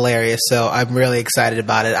actually hilarious, so I'm really excited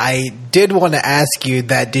about it. I did want to ask you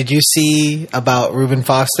that. Did you see about Reuben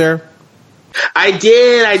Foster? I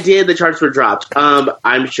did. The charts were dropped.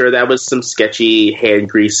 I'm sure that was some sketchy hand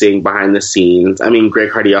greasing behind the scenes. I mean,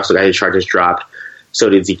 Greg Hardy also got his charges dropped. So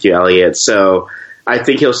did Ezekiel Elliott. So I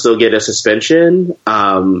think he'll still get a suspension.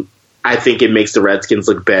 I think it makes the Redskins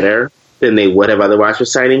look better than they would have otherwise for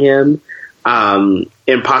signing him. And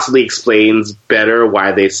possibly explains better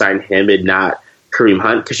why they signed him and not Kareem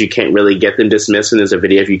Hunt, because you can't really get them dismissed, and there's a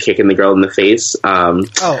video of you kicking the girl in the face. I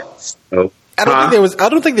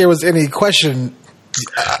don't think there was any question.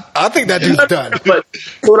 I think that dude's done. But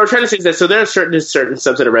what I'm trying to say is that there are certain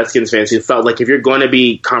subset of Redskins fans who felt like if you're going to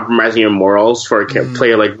be compromising your morals for a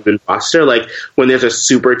player like Reuben Foster, like when there's a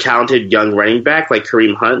super talented young running back like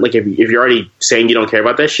Kareem Hunt, like if you're already saying you don't care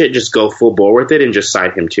about that shit, just go full bore with it and just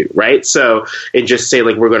sign him too, right? So and just say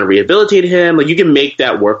like we're going to rehabilitate him. Like you can make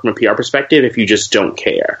that work from a PR perspective if you just don't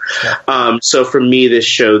care. Yeah. So for me, this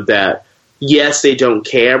showed that. Yes, they don't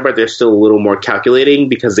care, but they're still a little more calculating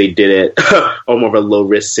because they did it on more of a low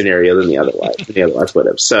risk scenario than the otherwise would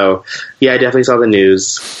have. So, yeah, I definitely saw the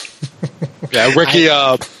news. Yeah, Ricky,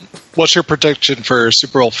 what's your prediction for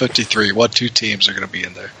Super Bowl 53? What 2 teams are going to be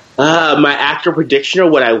in there? My actual prediction or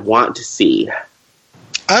what I want to see?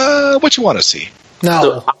 What you want to see?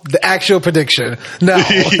 No, the actual prediction. No,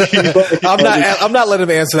 I'm not letting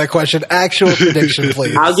him answer that question. Actual prediction,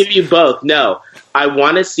 please. I'll give you both. No. I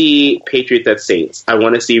want to see Patriots at Saints. I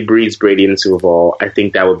want to see Breeze Brady in the Super Bowl. I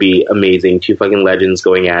think that would be amazing. 2 fucking legends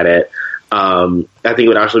going at it. I think it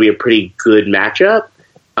would actually be a pretty good matchup.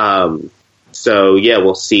 So, yeah,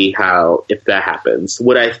 we'll see if that happens.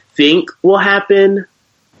 What I think will happen,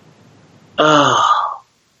 I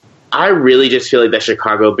really just feel like that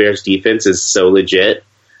Chicago Bears defense is so legit.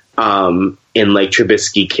 And like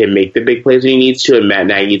Trubisky can make the big plays when he needs to, and Matt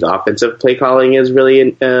Nagy's offensive play calling is really,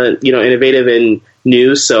 innovative and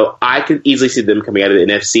new. So I could easily see them coming out of the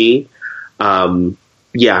NFC.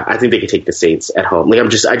 Yeah, I think they could take the Saints at home. Like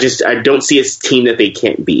I don't see a team that they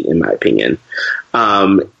can't beat, in my opinion.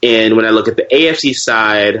 And when I look at the AFC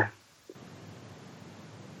side,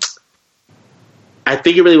 I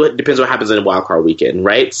think it really depends what happens in a wild card weekend,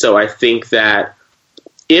 right? So I think that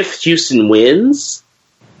if Houston wins,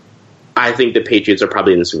 I think the Patriots are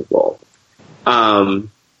probably in the Super Bowl.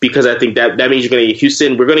 Because I think that means you're going to get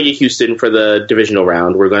Houston. We're going to get Houston for the divisional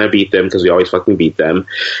round. We're going to beat them because we always fucking beat them.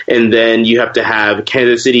 And then you have to have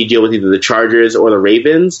Kansas City deal with either the Chargers or the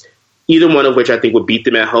Ravens, either one of which I think would beat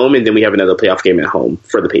them at home. And then we have another playoff game at home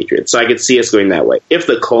for the Patriots. So I could see us going that way. If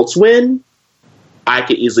the Colts win, I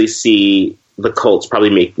could easily see the Colts probably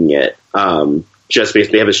making it. Just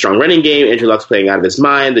basically have a strong running game. Andrew Luck's playing out of his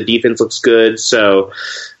mind. The defense looks good. So,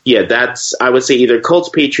 yeah, I would say either Colts,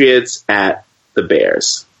 Patriots at the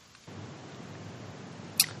Bears.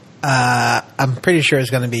 I'm pretty sure it's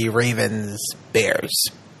going to be Ravens, Bears.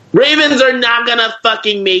 Ravens are not going to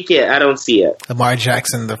fucking make it. I don't see it. Lamar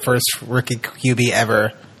Jackson, the first rookie QB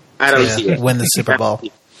ever see it. Win the Super Bowl.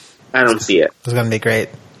 I don't see it. It's going to be great.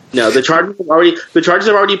 No, the Chargers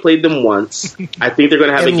have already played them once. I think they're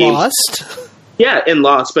going to have a game. Lost? Yeah, and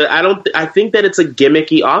lost. But I think that it's a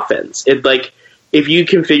gimmicky offense. It if you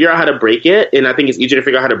can figure out how to break it, and I think it's easier to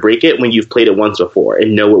figure out how to break it when you've played it once before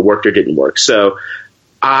and know what worked or didn't work. So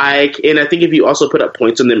I think if you also put up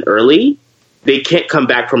points on them early, they can't come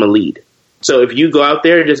back from a lead. So if you go out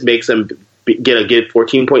there and just make them get a good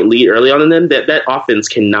 14-point lead early on in them, that offense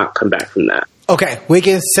cannot come back from that. Okay, we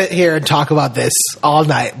can sit here and talk about this all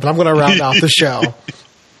night, but I'm going to round off the show.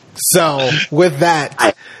 So with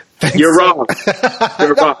that... You're wrong.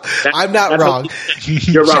 You're wrong. I'm not wrong.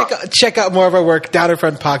 You're wrong. Check out more of our work,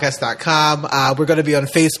 downinfrontpodcast.com. We're going to be on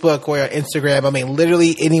Facebook. We're on Instagram. I mean,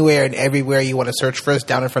 literally anywhere and everywhere you want to search for us,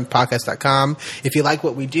 downinfrontpodcast.com. If you like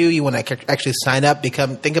what we do, you want to actually sign up,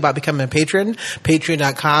 think about becoming a patron,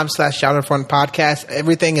 patreon.com/downinfrontpodcast.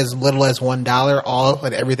 Everything as little as $1. All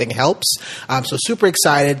and everything helps. So super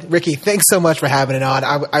excited. Ricky, thanks so much for having it on.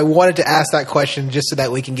 I wanted to ask that question just so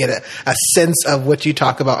that we can get a sense of what you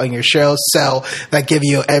talk about on your show, so that give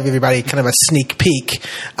you everybody kind of a sneak peek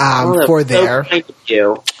for there. Thank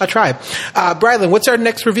you. I try. Brylan, what's our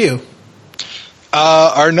next review?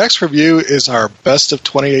 Our next review is our best of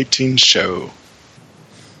 2018 show.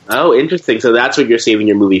 Oh, interesting. So that's what you're saving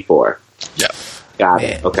your movie for. Yeah. Got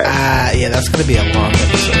it. Okay. Yeah, that's going to be a long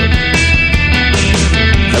episode.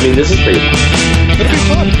 I mean, this is pretty fun. It'll be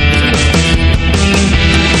fun.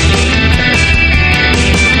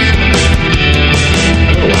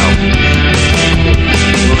 Oh, wow.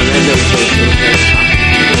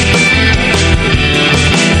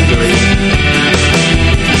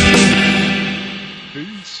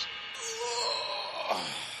 Peace.